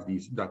interface. You have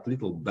that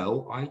little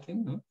bell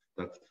icon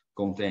that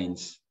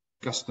contains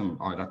custom,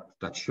 or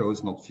that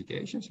shows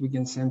notifications. We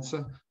can send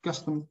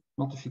custom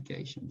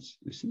notifications,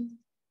 you see?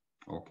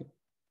 Okay.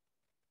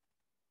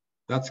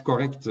 That's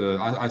correct.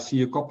 I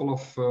see a couple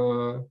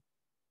of...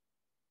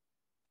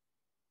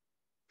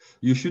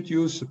 you should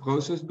use the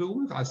process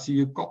builder. I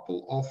see a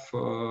couple of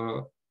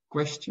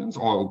questions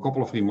or a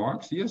couple of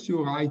remarks. Yes,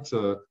 you're right.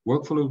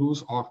 Workflow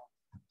rules are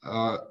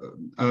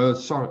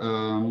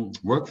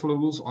workflow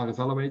rules are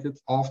evaluated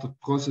after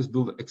process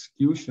builder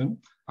execution.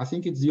 I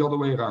think it's the other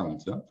way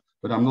around. Yeah?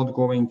 But I'm not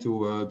going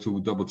to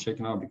double check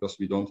now because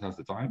we don't have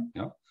the time.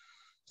 Yeah.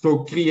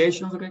 So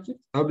creation of a record,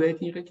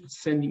 updating records,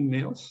 sending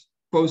mails,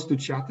 post to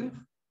Chatter,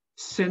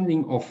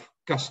 sending of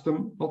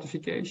custom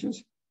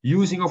notifications.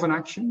 Using of an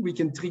action, we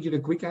can trigger a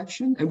quick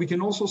action, and we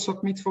can also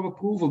submit for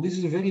approval. This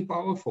is a very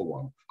powerful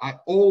one. I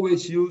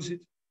always use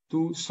it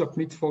to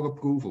submit for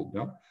approval.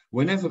 Yeah?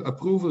 Whenever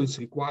approval is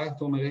required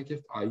on a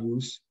record, I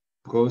use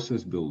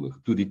Process Builder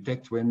to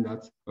detect when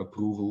that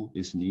approval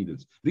is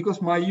needed.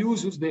 Because my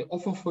users, they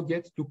often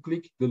forget to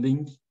click the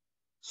link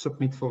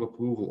Submit for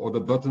Approval or the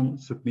button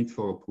Submit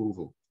for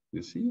Approval.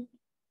 You see?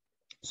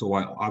 So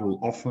I will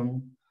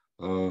often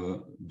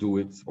do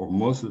it, or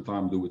most of the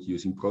time do it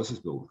using Process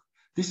Builder.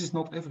 This is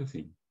not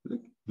everything.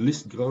 Look,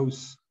 list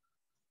grows.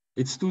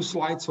 It's 2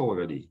 slides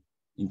already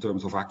in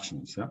terms of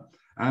actions. Yeah?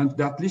 And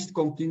that list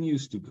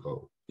continues to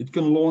grow. It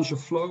can launch a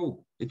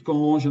flow. It can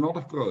launch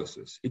another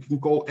process. It can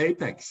call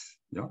Apex,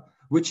 yeah?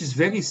 Which is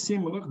very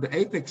similar. The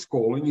Apex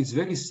calling is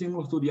very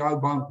similar to the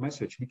outbound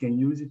message. We can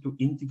use it to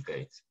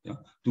integrate, yeah?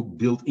 To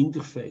build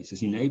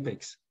interfaces in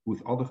Apex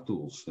with other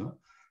tools. Yeah?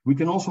 We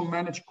can also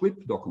manage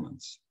QUIP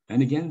documents.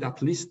 And again,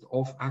 that list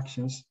of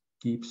actions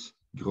keeps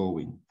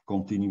growing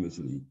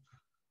continuously,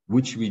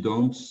 which we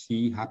don't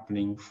see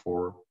happening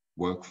for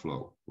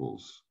workflow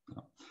rules.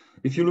 Yeah.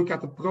 If you look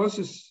at the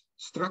process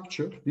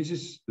structure, this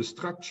is the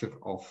structure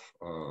of,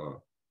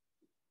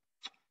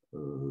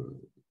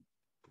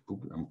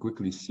 I'm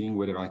quickly seeing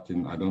whether I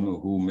don't know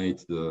who made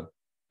the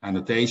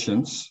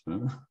annotations.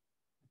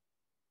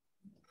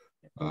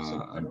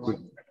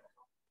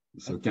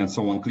 So can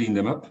someone clean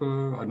them up?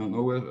 I don't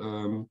know where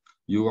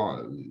you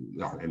are.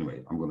 Yeah,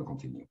 anyway, I'm going to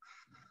continue.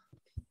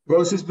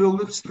 Process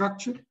builder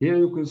structure, here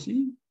you can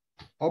see.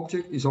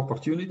 Object is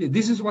opportunity.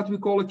 This is what we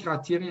call a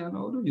criteria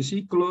node. You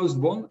see, closed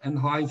one and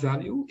high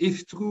value.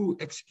 If true,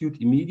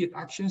 execute immediate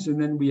actions.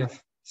 And then we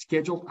have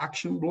scheduled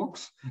action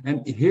blocks.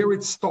 And here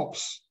it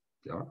stops.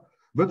 Yeah?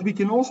 But we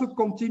can also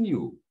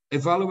continue,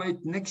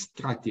 evaluate next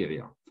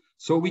criteria.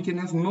 So we can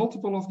have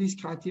multiple of these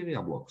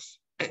criteria blocks.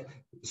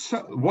 So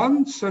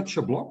one such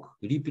a block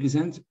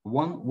represents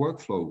one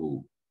workflow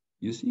rule.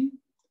 You see,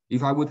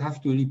 if I would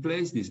have to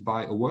replace this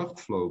by a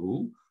workflow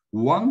rule,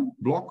 one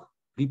block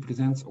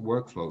represents a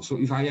workflow. So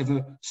if I have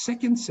a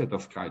second set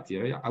of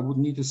criteria, I would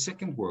need a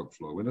second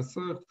workflow and a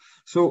third.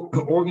 So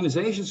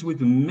organizations with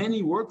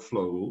many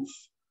workflow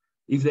rules,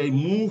 if they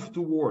move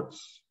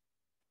towards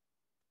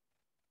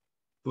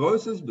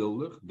process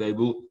builder, they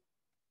will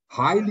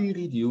highly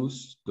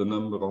reduce the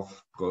number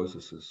of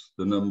processes,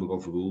 the number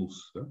of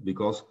rules,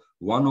 because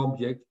one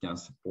object can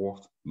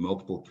support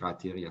multiple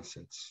criteria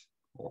sets.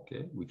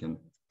 Okay, we can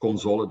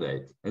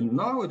consolidate. And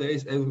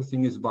nowadays,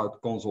 everything is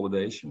about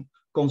consolidation.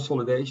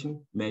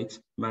 Consolidation makes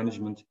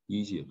management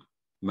easier,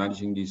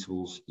 managing these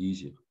rules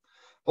easier.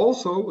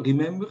 Also,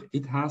 remember,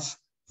 it has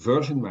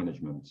version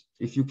management.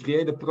 If you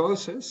create a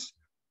process,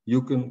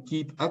 you can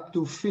keep up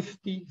to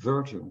 50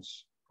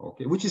 versions,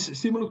 okay, which is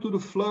similar to the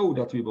flow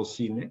that we will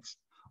see next.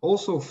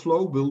 Also,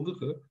 Flow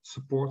Builder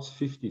supports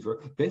 50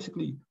 versions.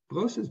 Basically,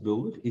 Process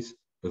Builder is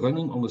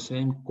running on the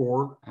same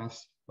core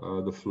as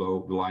the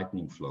flow, the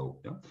Lightning flow.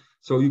 Yeah?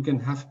 So you can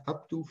have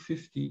up to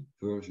 50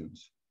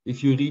 versions.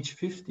 If you reach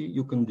 50,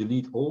 you can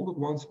delete all the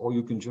ones, or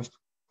you can just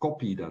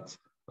copy that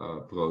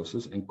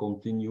process and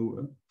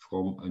continue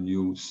from a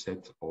new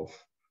set of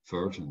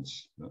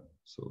versions. Yeah?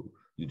 So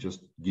you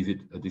just give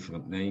it a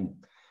different name.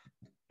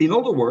 In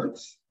other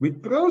words,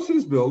 with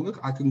Process Builder,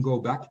 I can go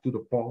back to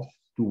the past,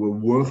 to a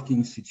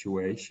working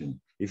situation.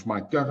 If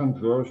my current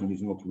version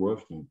is not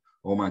working,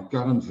 or my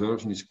current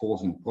version is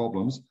causing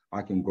problems,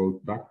 I can go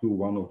back to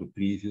one of the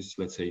previous,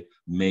 let's say,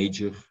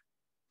 major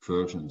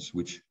versions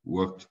which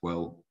worked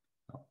well.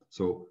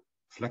 So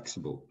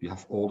flexible, you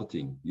have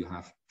auditing, you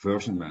have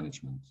version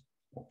management,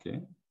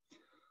 okay?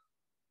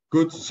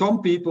 Good,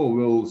 some people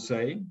will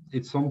say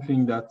it's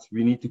something that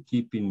we need to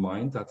keep in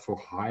mind, that for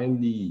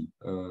highly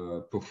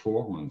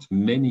performant,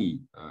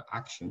 many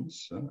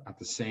actions at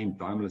the same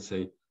time, let's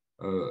say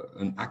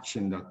an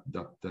action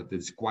that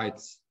is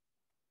quite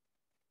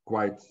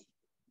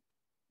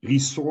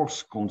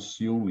resource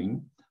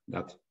consuming,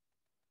 that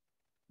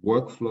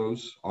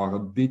workflows are a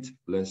bit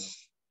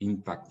less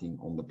impacting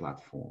on the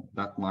platform.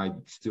 That might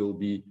still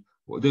be,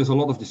 well, there's a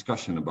lot of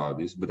discussion about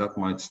this, but that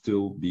might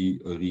still be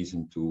a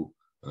reason to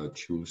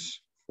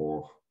choose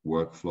for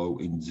workflow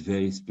in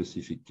very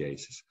specific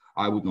cases.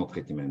 I would not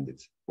recommend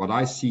it. What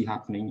I see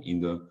happening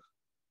in the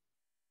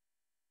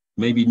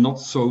maybe not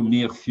so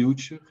near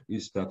future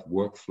is that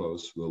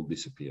workflows will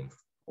disappear,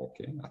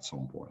 okay, at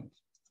some point.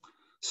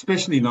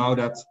 Especially now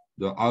that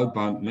the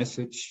outbound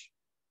message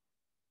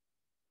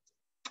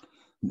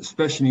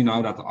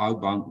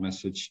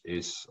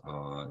is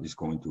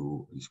going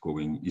to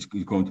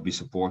be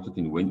supported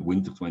in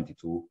winter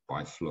 22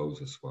 by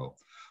flows as well.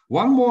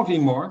 One more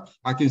remark.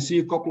 I can see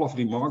a couple of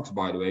remarks,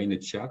 by the way, in the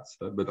chat,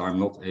 but I'm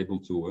not able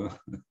to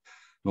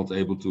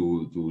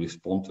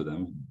respond to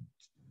them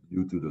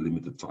due to the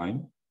limited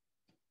time.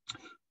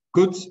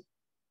 Good.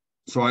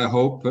 So I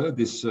hope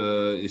this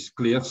is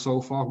clear so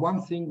far. One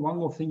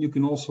more thing, you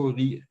can also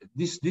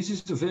this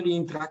is a very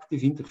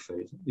interactive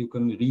interface. You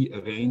can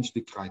rearrange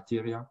the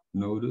criteria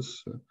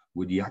notice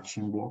with the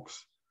action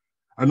blocks.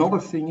 Another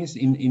thing is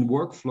in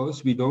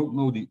workflows, we don't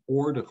know the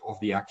order of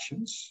the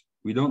actions.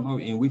 We don't know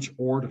in which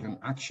order an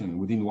action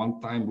within one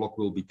time block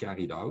will be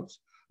carried out.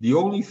 The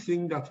only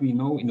thing that we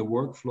know in the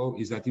workflow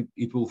is that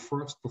it will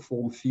first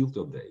perform field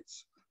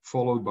updates,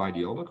 followed by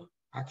the other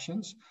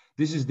actions.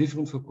 This is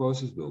different for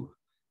Process Builder.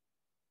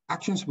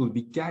 Actions will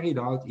be carried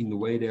out in the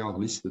way they are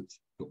listed.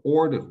 The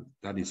order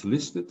that is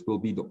listed will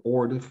be the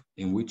order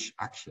in which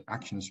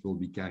actions will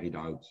be carried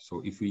out.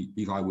 So if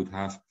I would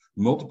have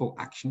multiple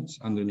actions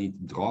underneath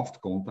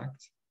draft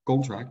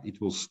contract,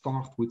 it will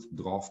start with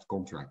draft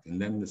contract, and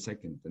then the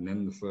second, and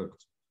then the third.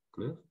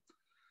 Clear?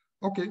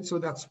 Okay, so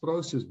that's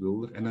Process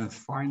Builder. And then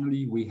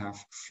finally, we have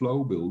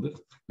Flow Builder.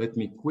 Let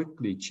me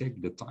quickly check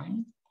the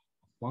time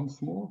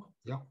once more.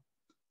 Yeah,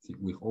 I think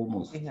we're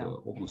almost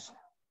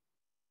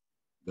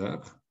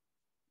there.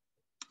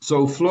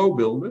 So Flow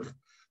Builder.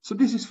 So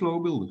this is Flow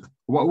Builder.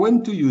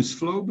 When to use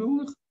Flow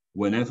Builder?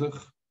 Whenever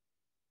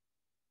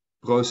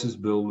Process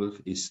Builder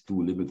is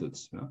too limited.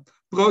 Yeah?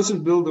 Process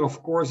Builder,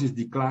 of course, is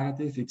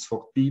declarative. It's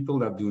for people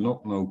that do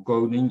not know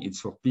coding. It's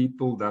for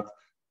people that,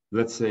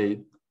 let's say,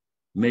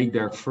 make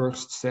their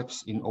first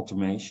steps in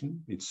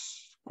automation.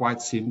 It's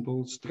quite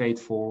simple,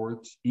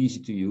 straightforward, easy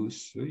to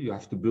use. You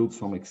have to build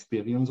some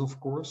experience, of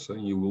course,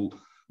 and you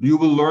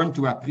will learn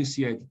to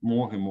appreciate it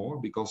more and more,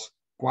 because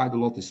quite a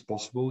lot is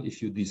possible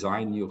if you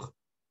design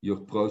your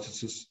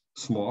processes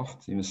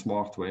in a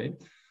smart way.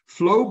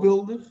 Flow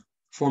Builder,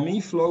 for me,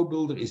 Flow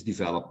Builder is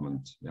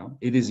development. Yeah?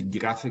 It is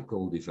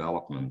graphical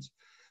development.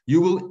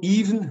 You will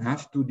even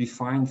have to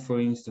define, for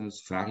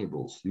instance,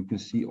 variables. You can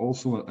see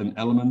also an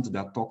element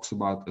that talks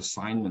about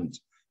assignment.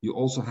 You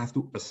also have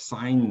to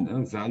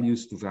assign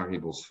values to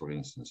variables, for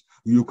instance.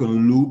 You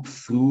can loop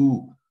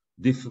through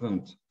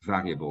different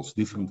variables,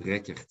 different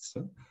records.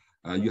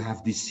 You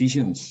have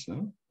decisions.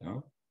 Yeah?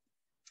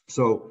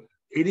 So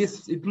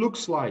it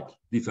looks like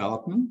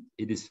development.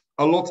 It is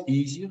a lot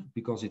easier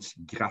because it's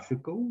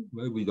graphical.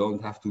 We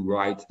don't have to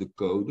write the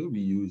code. We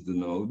use the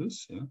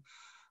nodes. Yeah?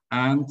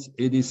 And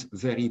it is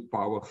very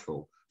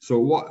powerful.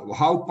 So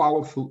how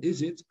powerful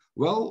is it?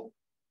 Well,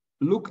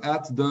 look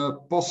at the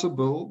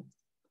possible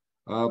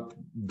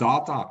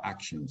data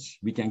actions.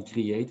 We can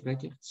create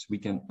records. We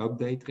can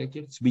update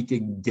records. We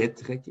can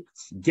get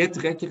records. Get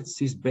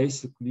records is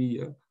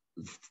basically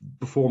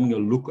performing a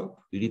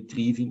lookup,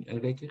 retrieving a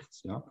record,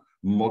 yeah?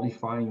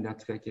 Modifying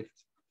that record,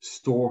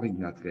 storing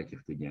that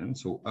record again,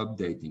 so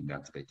updating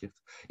that record.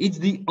 It's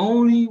the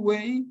only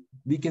way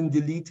we can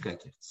delete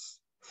records.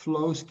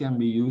 Flows can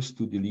be used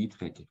to delete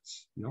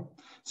records. Yeah?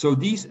 So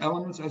these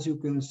elements, as you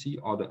can see,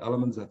 are the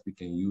elements that we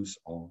can use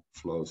on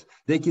flows.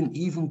 They can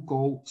even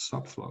call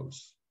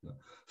subflows. Yeah?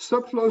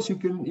 Subflows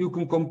you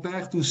can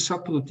compare to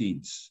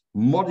subroutines,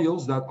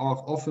 modules that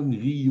are often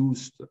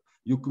reused.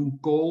 You can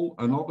call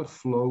another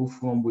flow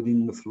from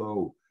within the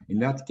flow. In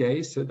that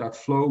case, that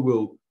flow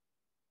will,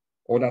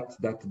 or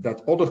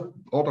that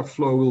other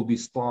flow will be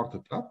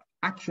started up.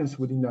 Actions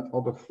within that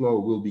other flow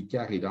will be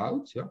carried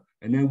out, yeah,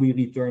 and then we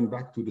return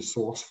back to the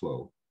source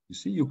flow. You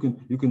see, you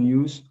can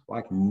use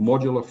like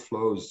modular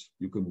flows.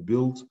 You can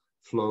build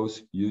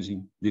flows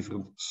using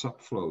different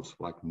subflows,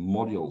 like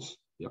modules.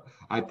 Yeah,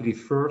 I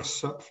prefer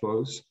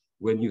subflows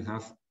when you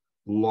have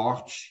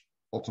large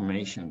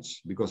automations,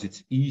 because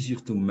it's easier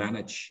to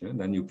manage.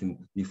 Then you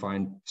can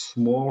define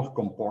smaller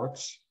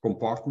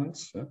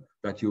compartments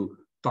that you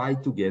tie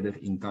together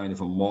in kind of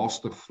a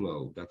master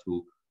flow that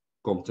will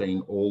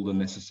contain all the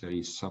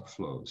necessary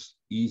subflows,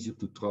 easier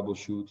to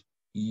troubleshoot,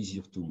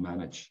 easier to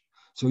manage.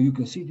 So you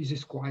can see this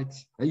is quite,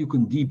 you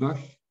can debug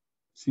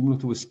Similar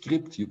to a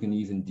script, you can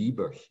even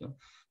debug. Yeah?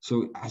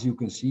 So as you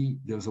can see,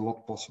 there's a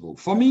lot possible.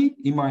 For me,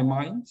 in my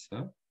mind,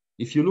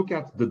 if you look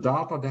at the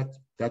data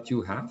that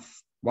you have,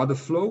 what the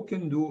flow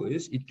can do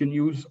is it can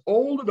use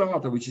all the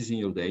data which is in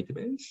your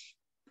database.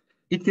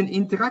 It can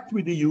interact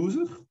with the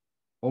user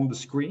on the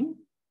screen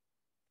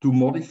to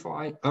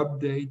modify,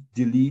 update,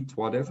 delete,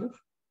 whatever,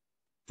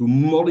 to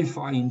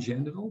modify in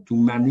general, to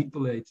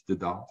manipulate the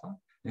data,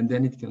 and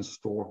then it can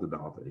store the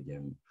data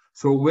again.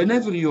 So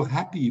whenever you're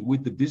happy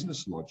with the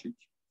business logic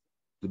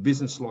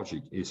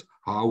is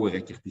how a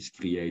record is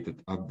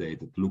created,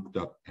 updated, looked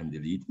up, and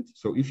deleted.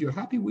 So if you're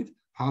happy with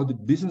how the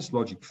business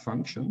logic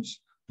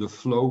functions, the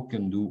flow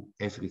can do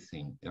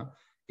everything. Yeah?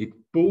 It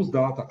pulls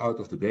data out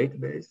of the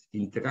database,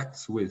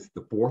 interacts with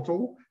the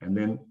portal, and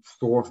then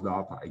stores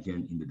data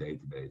again in the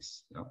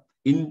database. Yeah?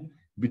 In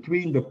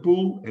between the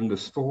pull and the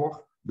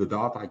store, the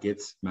data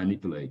gets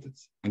manipulated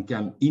and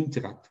can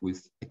interact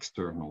with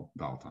external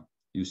data.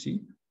 You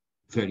see?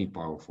 Very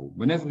powerful.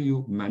 Whenever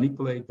you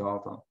manipulate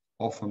data,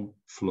 often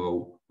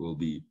flow will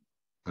be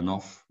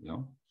enough. Yeah?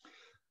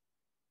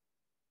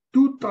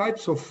 Two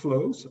types of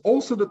flows.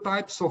 Also, the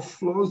types of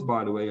flows,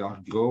 by the way, are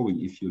growing.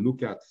 If you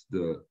look at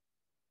the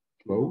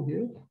flow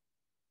here,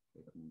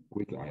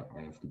 quickly,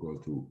 I have to go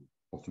to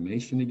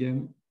automation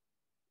again.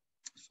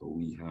 So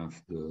we have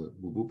the,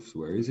 whoops,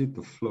 where is it?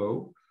 The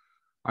flow.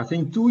 I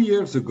think 2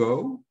 years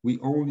ago, we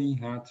only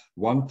had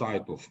one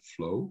type of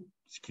flow,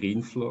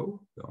 screen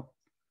flow, yeah,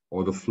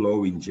 or the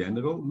flow in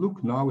general.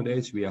 Look,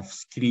 nowadays we have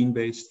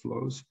screen-based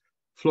flows,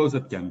 flows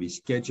that can be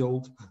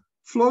scheduled,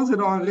 flows that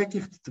are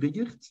record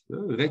triggered.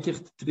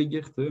 Record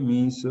triggered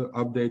means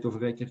update of a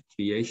record,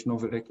 creation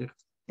of a record,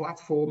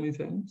 platform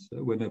event.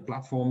 When a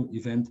platform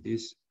event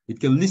is, it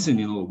can listen,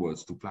 in other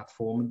words, to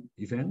platform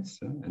events,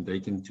 and they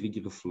can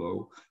trigger a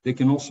flow. They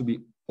can also be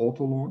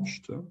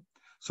auto-launched.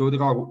 So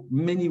there are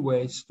many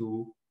ways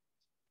to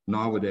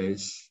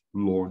nowadays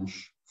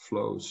launch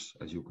flows,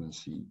 as you can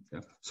see.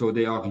 Yeah? So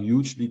they are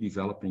hugely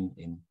developing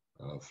in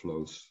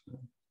flows,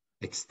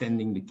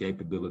 extending the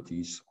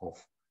capabilities of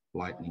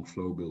Lightning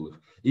Flow Builder.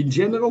 In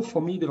general,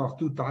 for me, there are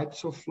two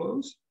types of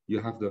flows. You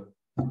have the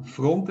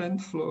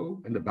front-end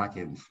flow and the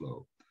back-end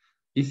flow.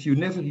 If you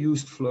never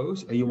used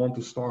flows and you want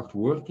to start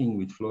working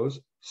with flows,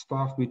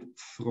 start with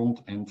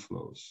front-end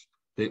flows.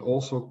 They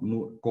also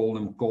call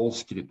them call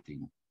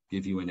scripting.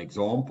 Give you an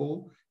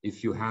example.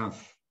 If you have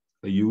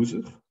a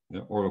user,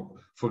 or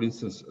for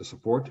instance, a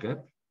support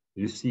rep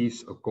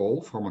receives a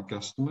call from a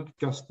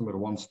customer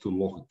wants to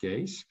log a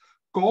case.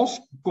 Call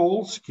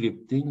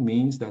scripting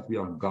means that we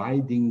are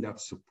guiding that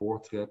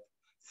support rep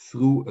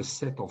through a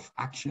set of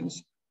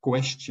actions,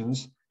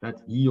 questions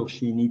that he or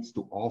she needs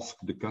to ask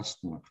the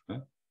customer.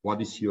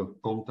 What is your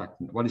contact?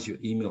 What is your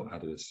email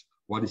address?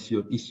 What is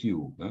your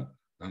issue?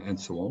 And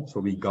so on. So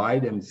we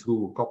guide them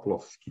through a couple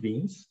of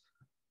screens.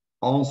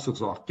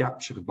 Answers are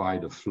captured by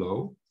the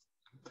flow.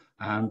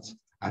 And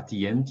at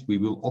the end, we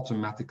will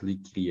automatically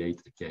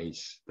create a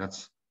case.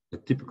 That's a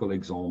typical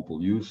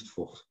example used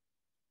for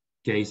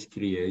case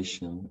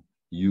creation,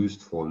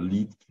 used for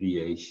lead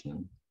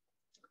creation,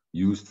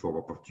 used for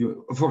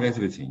opportunity, for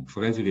everything.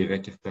 For every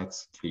record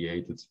that's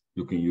created,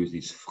 you can use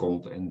this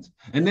front end.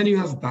 And then you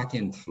have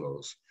back-end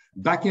flows.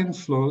 Back-end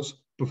flows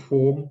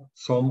perform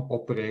some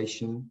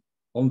operation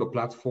on the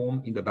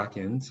platform in the back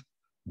end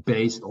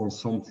based on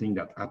something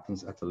that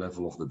happens at the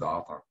level of the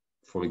data.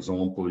 For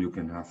example, you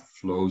can have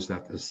flows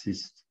that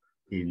assist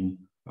in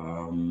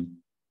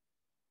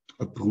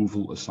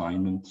approval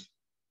assignment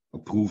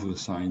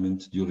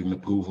during the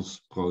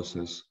approvals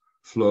process,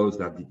 flows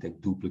that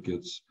detect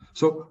duplicates.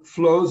 So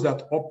flows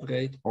that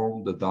operate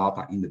on the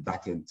data in the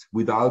backend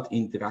without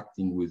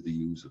interacting with the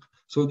user.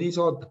 So they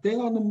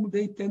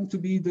tend to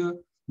be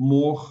the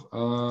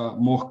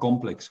more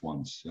complex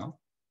ones. Yeah.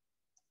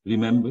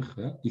 Remember,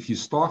 if you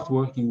start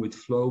working with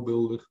Flow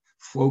Builder,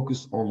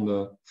 focus on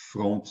the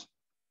front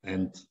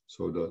end,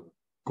 so the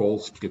call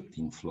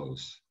scripting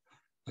flows.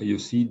 You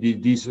see,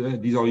 these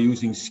are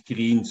using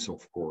screens,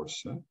 of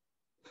course.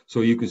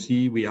 So you can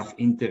see we have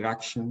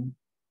interaction,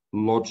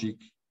 logic,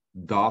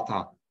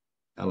 data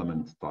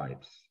element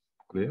types.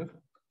 Clear?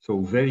 So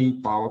very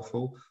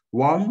powerful.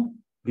 One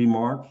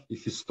remark,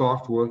 if you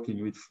start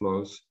working with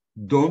flows,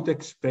 don't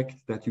expect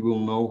that you will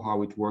know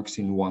how it works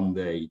in one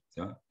day.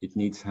 Yeah? It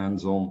needs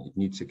hands-on, it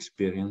needs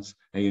experience,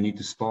 and you need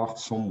to start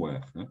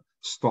somewhere.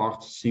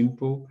 Start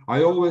simple.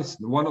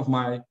 One of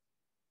my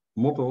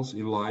mottos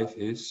in life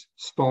is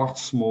start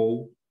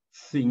small,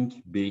 think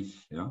big.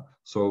 Yeah?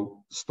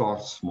 So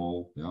start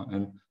small, yeah?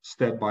 And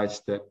step by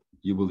step,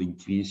 you will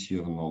increase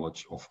your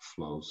knowledge of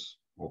flows.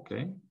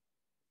 Okay.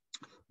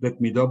 Let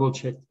me double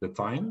check the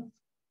time.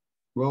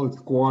 Well, it's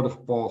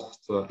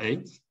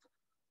 8:15.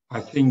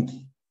 I think,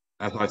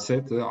 as I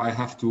said, I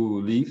have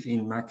to leave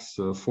in max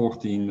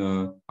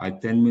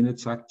 10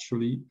 minutes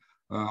actually.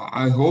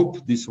 I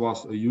hope this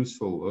was a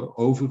useful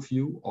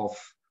overview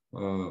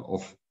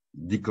of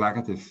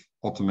declarative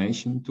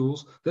automation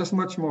tools. There's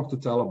much more to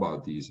tell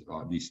about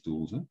these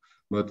tools,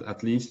 but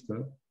at least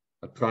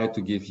I try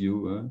to give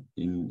you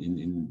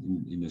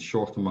in a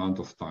short amount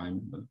of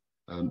time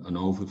an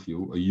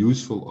overview, a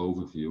useful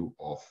overview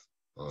of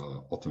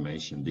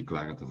automation,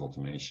 declarative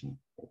automation.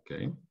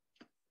 Okay.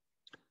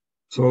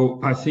 So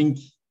I think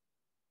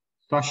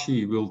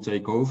Tashi will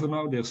take over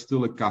now. There's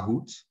still a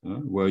Kahoot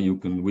where you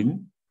can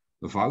win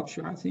a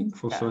voucher, I think,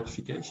 for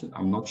certification.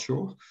 I'm not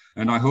sure.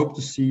 And I hope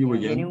to see you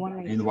again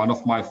in one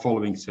of my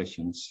following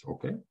sessions.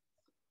 Okay.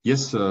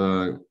 Yes,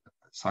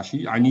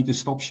 Sashi, I need to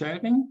stop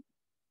sharing.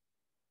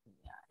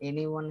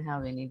 Anyone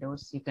have any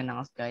doubts? You can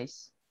ask,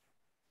 guys,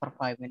 for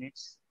 5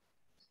 minutes.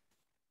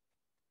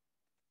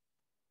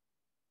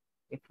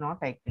 If not,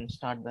 I can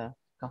start the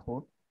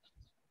Kahoot.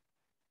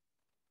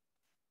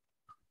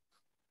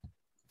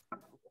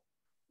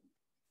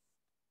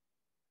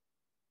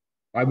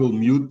 I will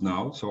mute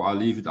now, so I'll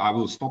leave it. I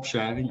will stop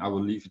sharing. I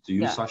will leave it to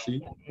you,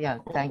 Sashi. Yeah,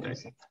 thank you,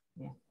 sir.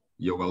 Yeah.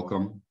 You're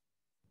welcome.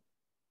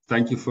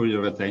 Thank you for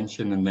your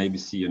attention, and maybe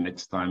see you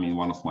next time in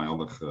one of my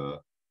other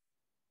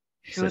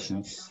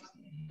sessions.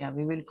 Yeah,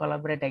 we will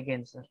collaborate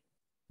again, sir.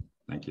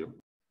 Thank you.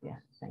 Yeah,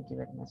 thank you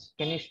very much.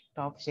 Can you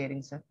stop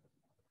sharing, sir?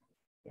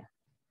 Yeah.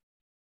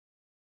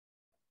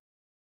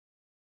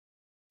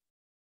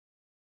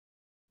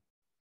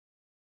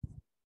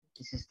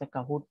 This is the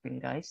Kahoot pin,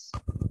 guys.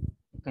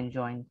 You can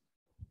join.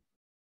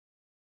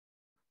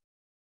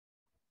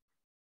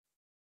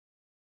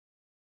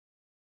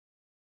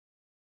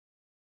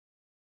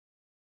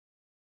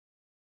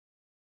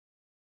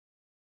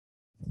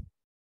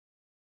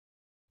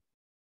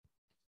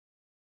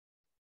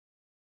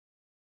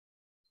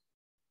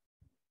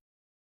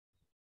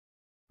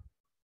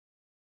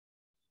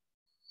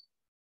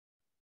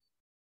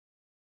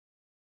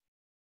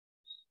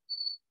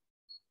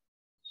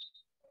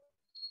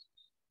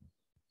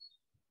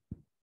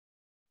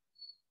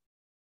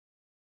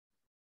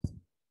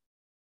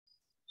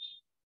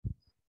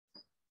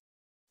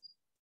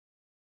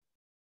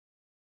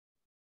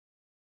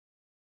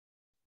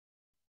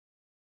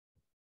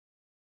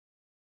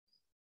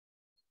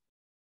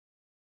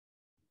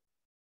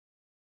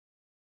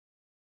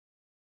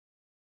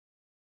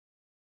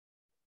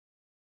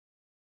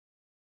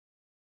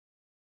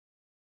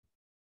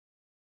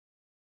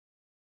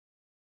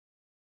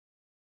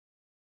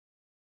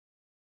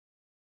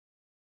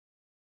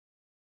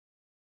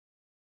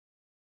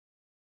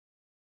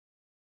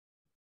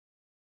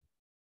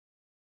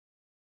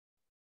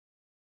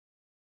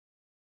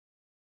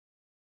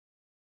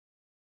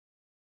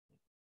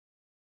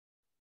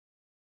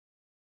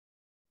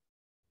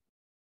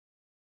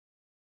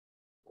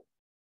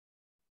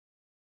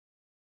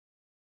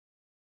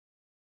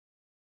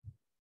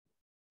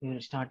 We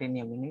will start in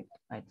a minute.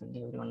 I think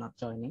everyone are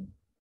joining.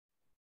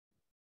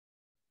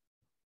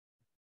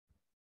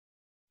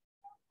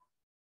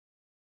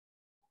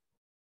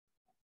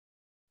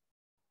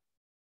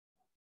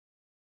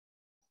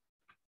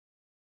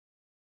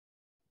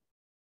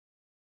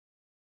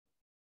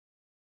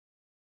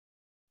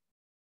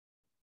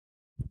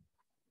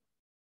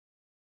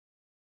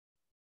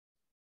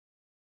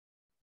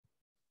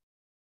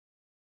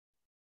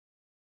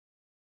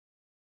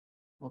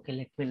 Okay,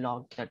 let me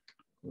log that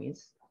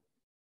quiz.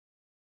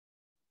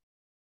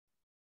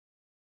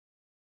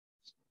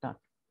 Start.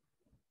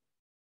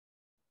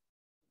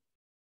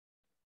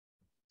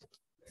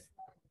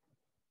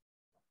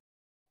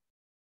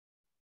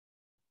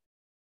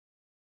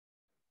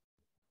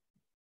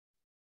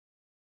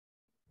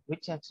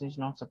 Which action is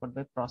not supported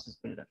by process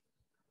builder?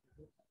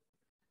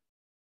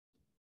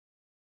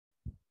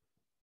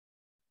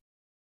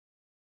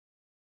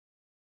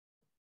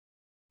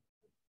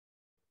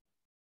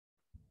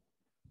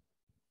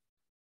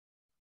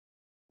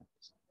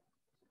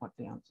 What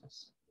the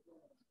answers?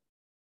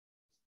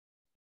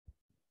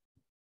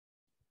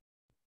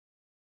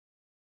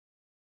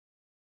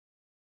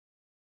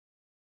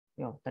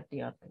 Yeah,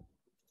 30 are right.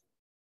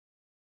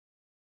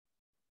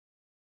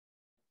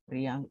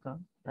 Priyanka,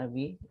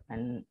 Ravi,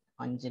 and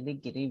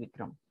Anjali, Giri,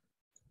 Vikram.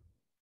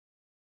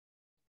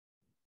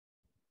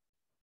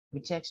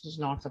 Which action is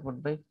not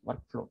supported by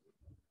workflow?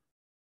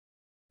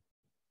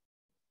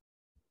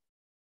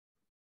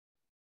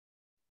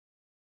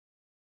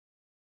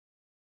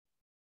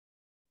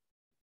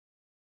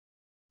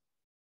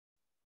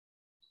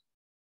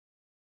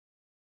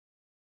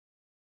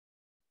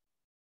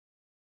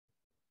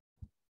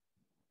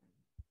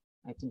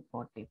 I think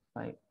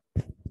 45,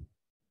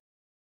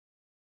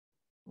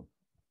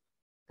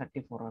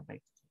 34 are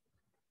right.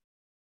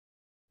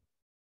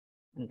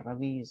 And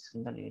Ravi is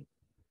in the lead.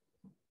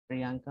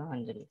 Priyanka,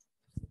 Anjali.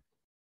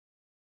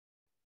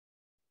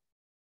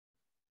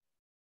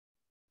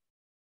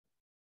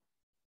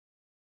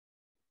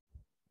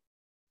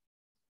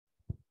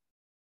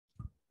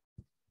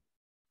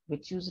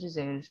 Which user is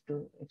able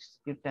to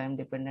execute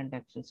time-dependent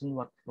actions in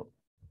workflow?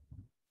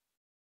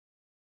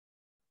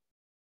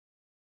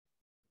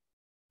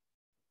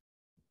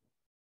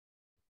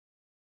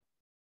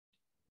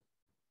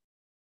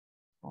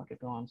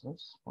 Forty-two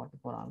answers,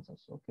 44 answers.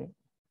 Okay.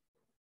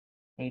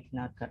 8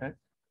 not correct.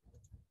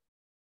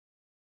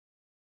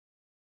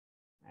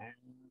 And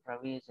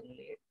Ravi is in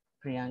lead.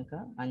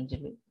 Priyanka,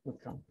 Anjali,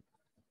 Vikram.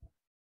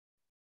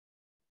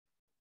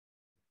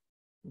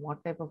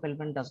 What type of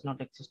element does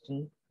not exist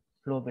in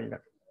flow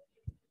builder?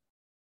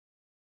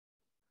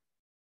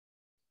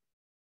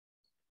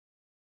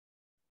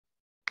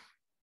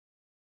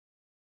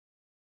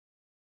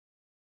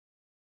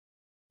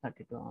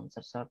 Thirty-two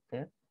answers are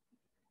there.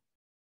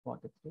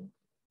 43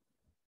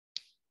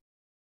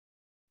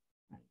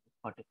 and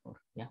 44.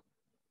 Yeah.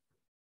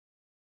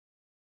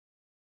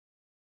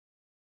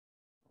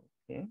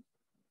 Okay.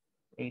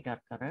 8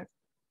 are correct.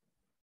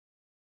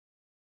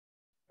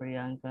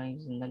 Priyanka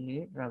is in the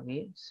lead.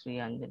 Ravi, Sri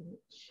Anjali,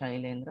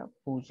 Shailendra,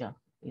 Pooja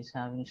is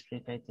having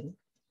streak, I think.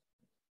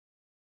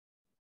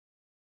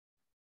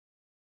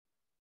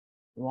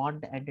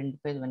 What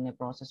identifies when a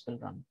process will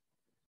run?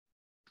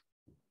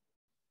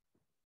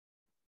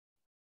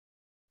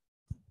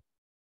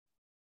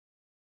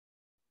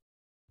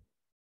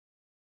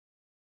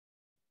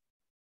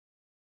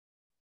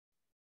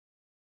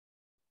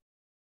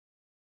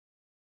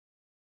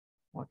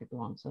 What are the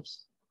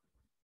answers?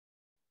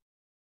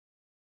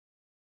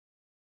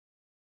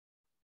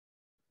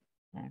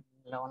 And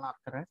 11 are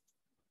correct.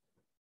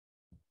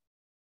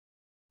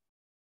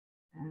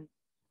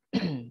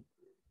 And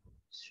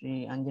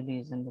Sri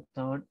Anjali is in the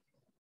third.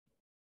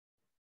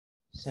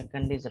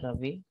 Second is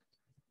Ravi.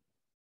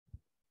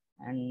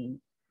 And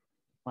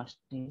first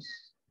is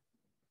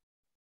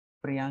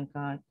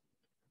Priyanka.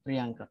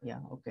 Priyanka, yeah,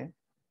 okay.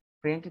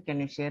 Priyanka,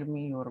 can you share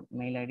me your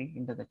mail ID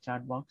into the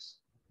chat box?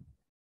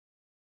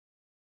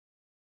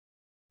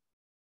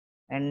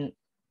 And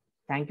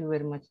thank you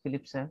very much,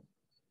 Philippe sir,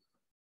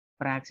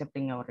 for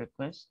accepting our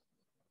request.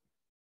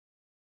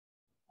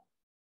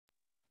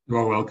 You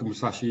are welcome,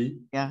 Sashi.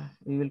 Yeah,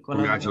 we will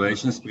collaborate.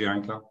 Congratulations,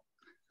 Priyanka.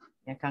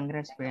 Yeah,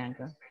 congrats,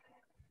 Priyanka.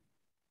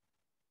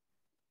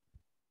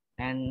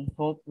 And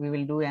hope we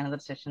will do another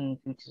session in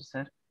future,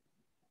 sir.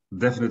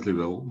 Definitely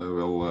will.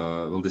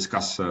 We'll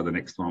discuss the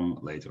next one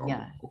later on.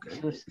 Yeah, okay.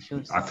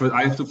 Sure.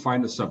 I have to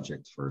find a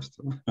subject first.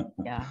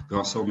 Yeah. There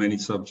are so many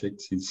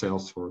subjects in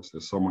Salesforce.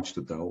 There's so much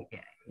to tell.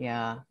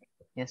 Yeah.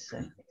 Yes,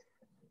 sir.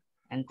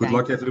 And good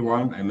luck,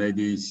 everyone, and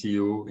maybe see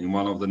you in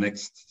one of the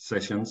next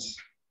sessions.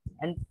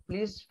 And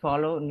please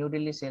follow New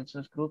Delhi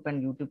Salesforce group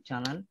and YouTube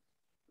channel,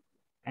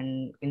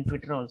 and in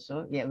Twitter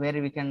also. Yeah, where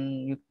you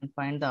can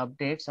find the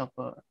updates of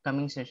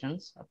upcoming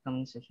sessions.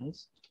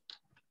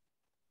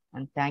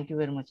 And thank you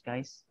very much,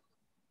 guys.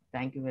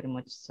 Thank you very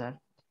much, sir.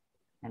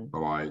 And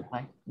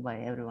bye-bye. Bye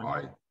everyone.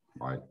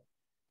 Bye.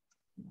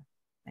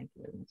 Thank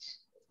you very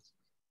much.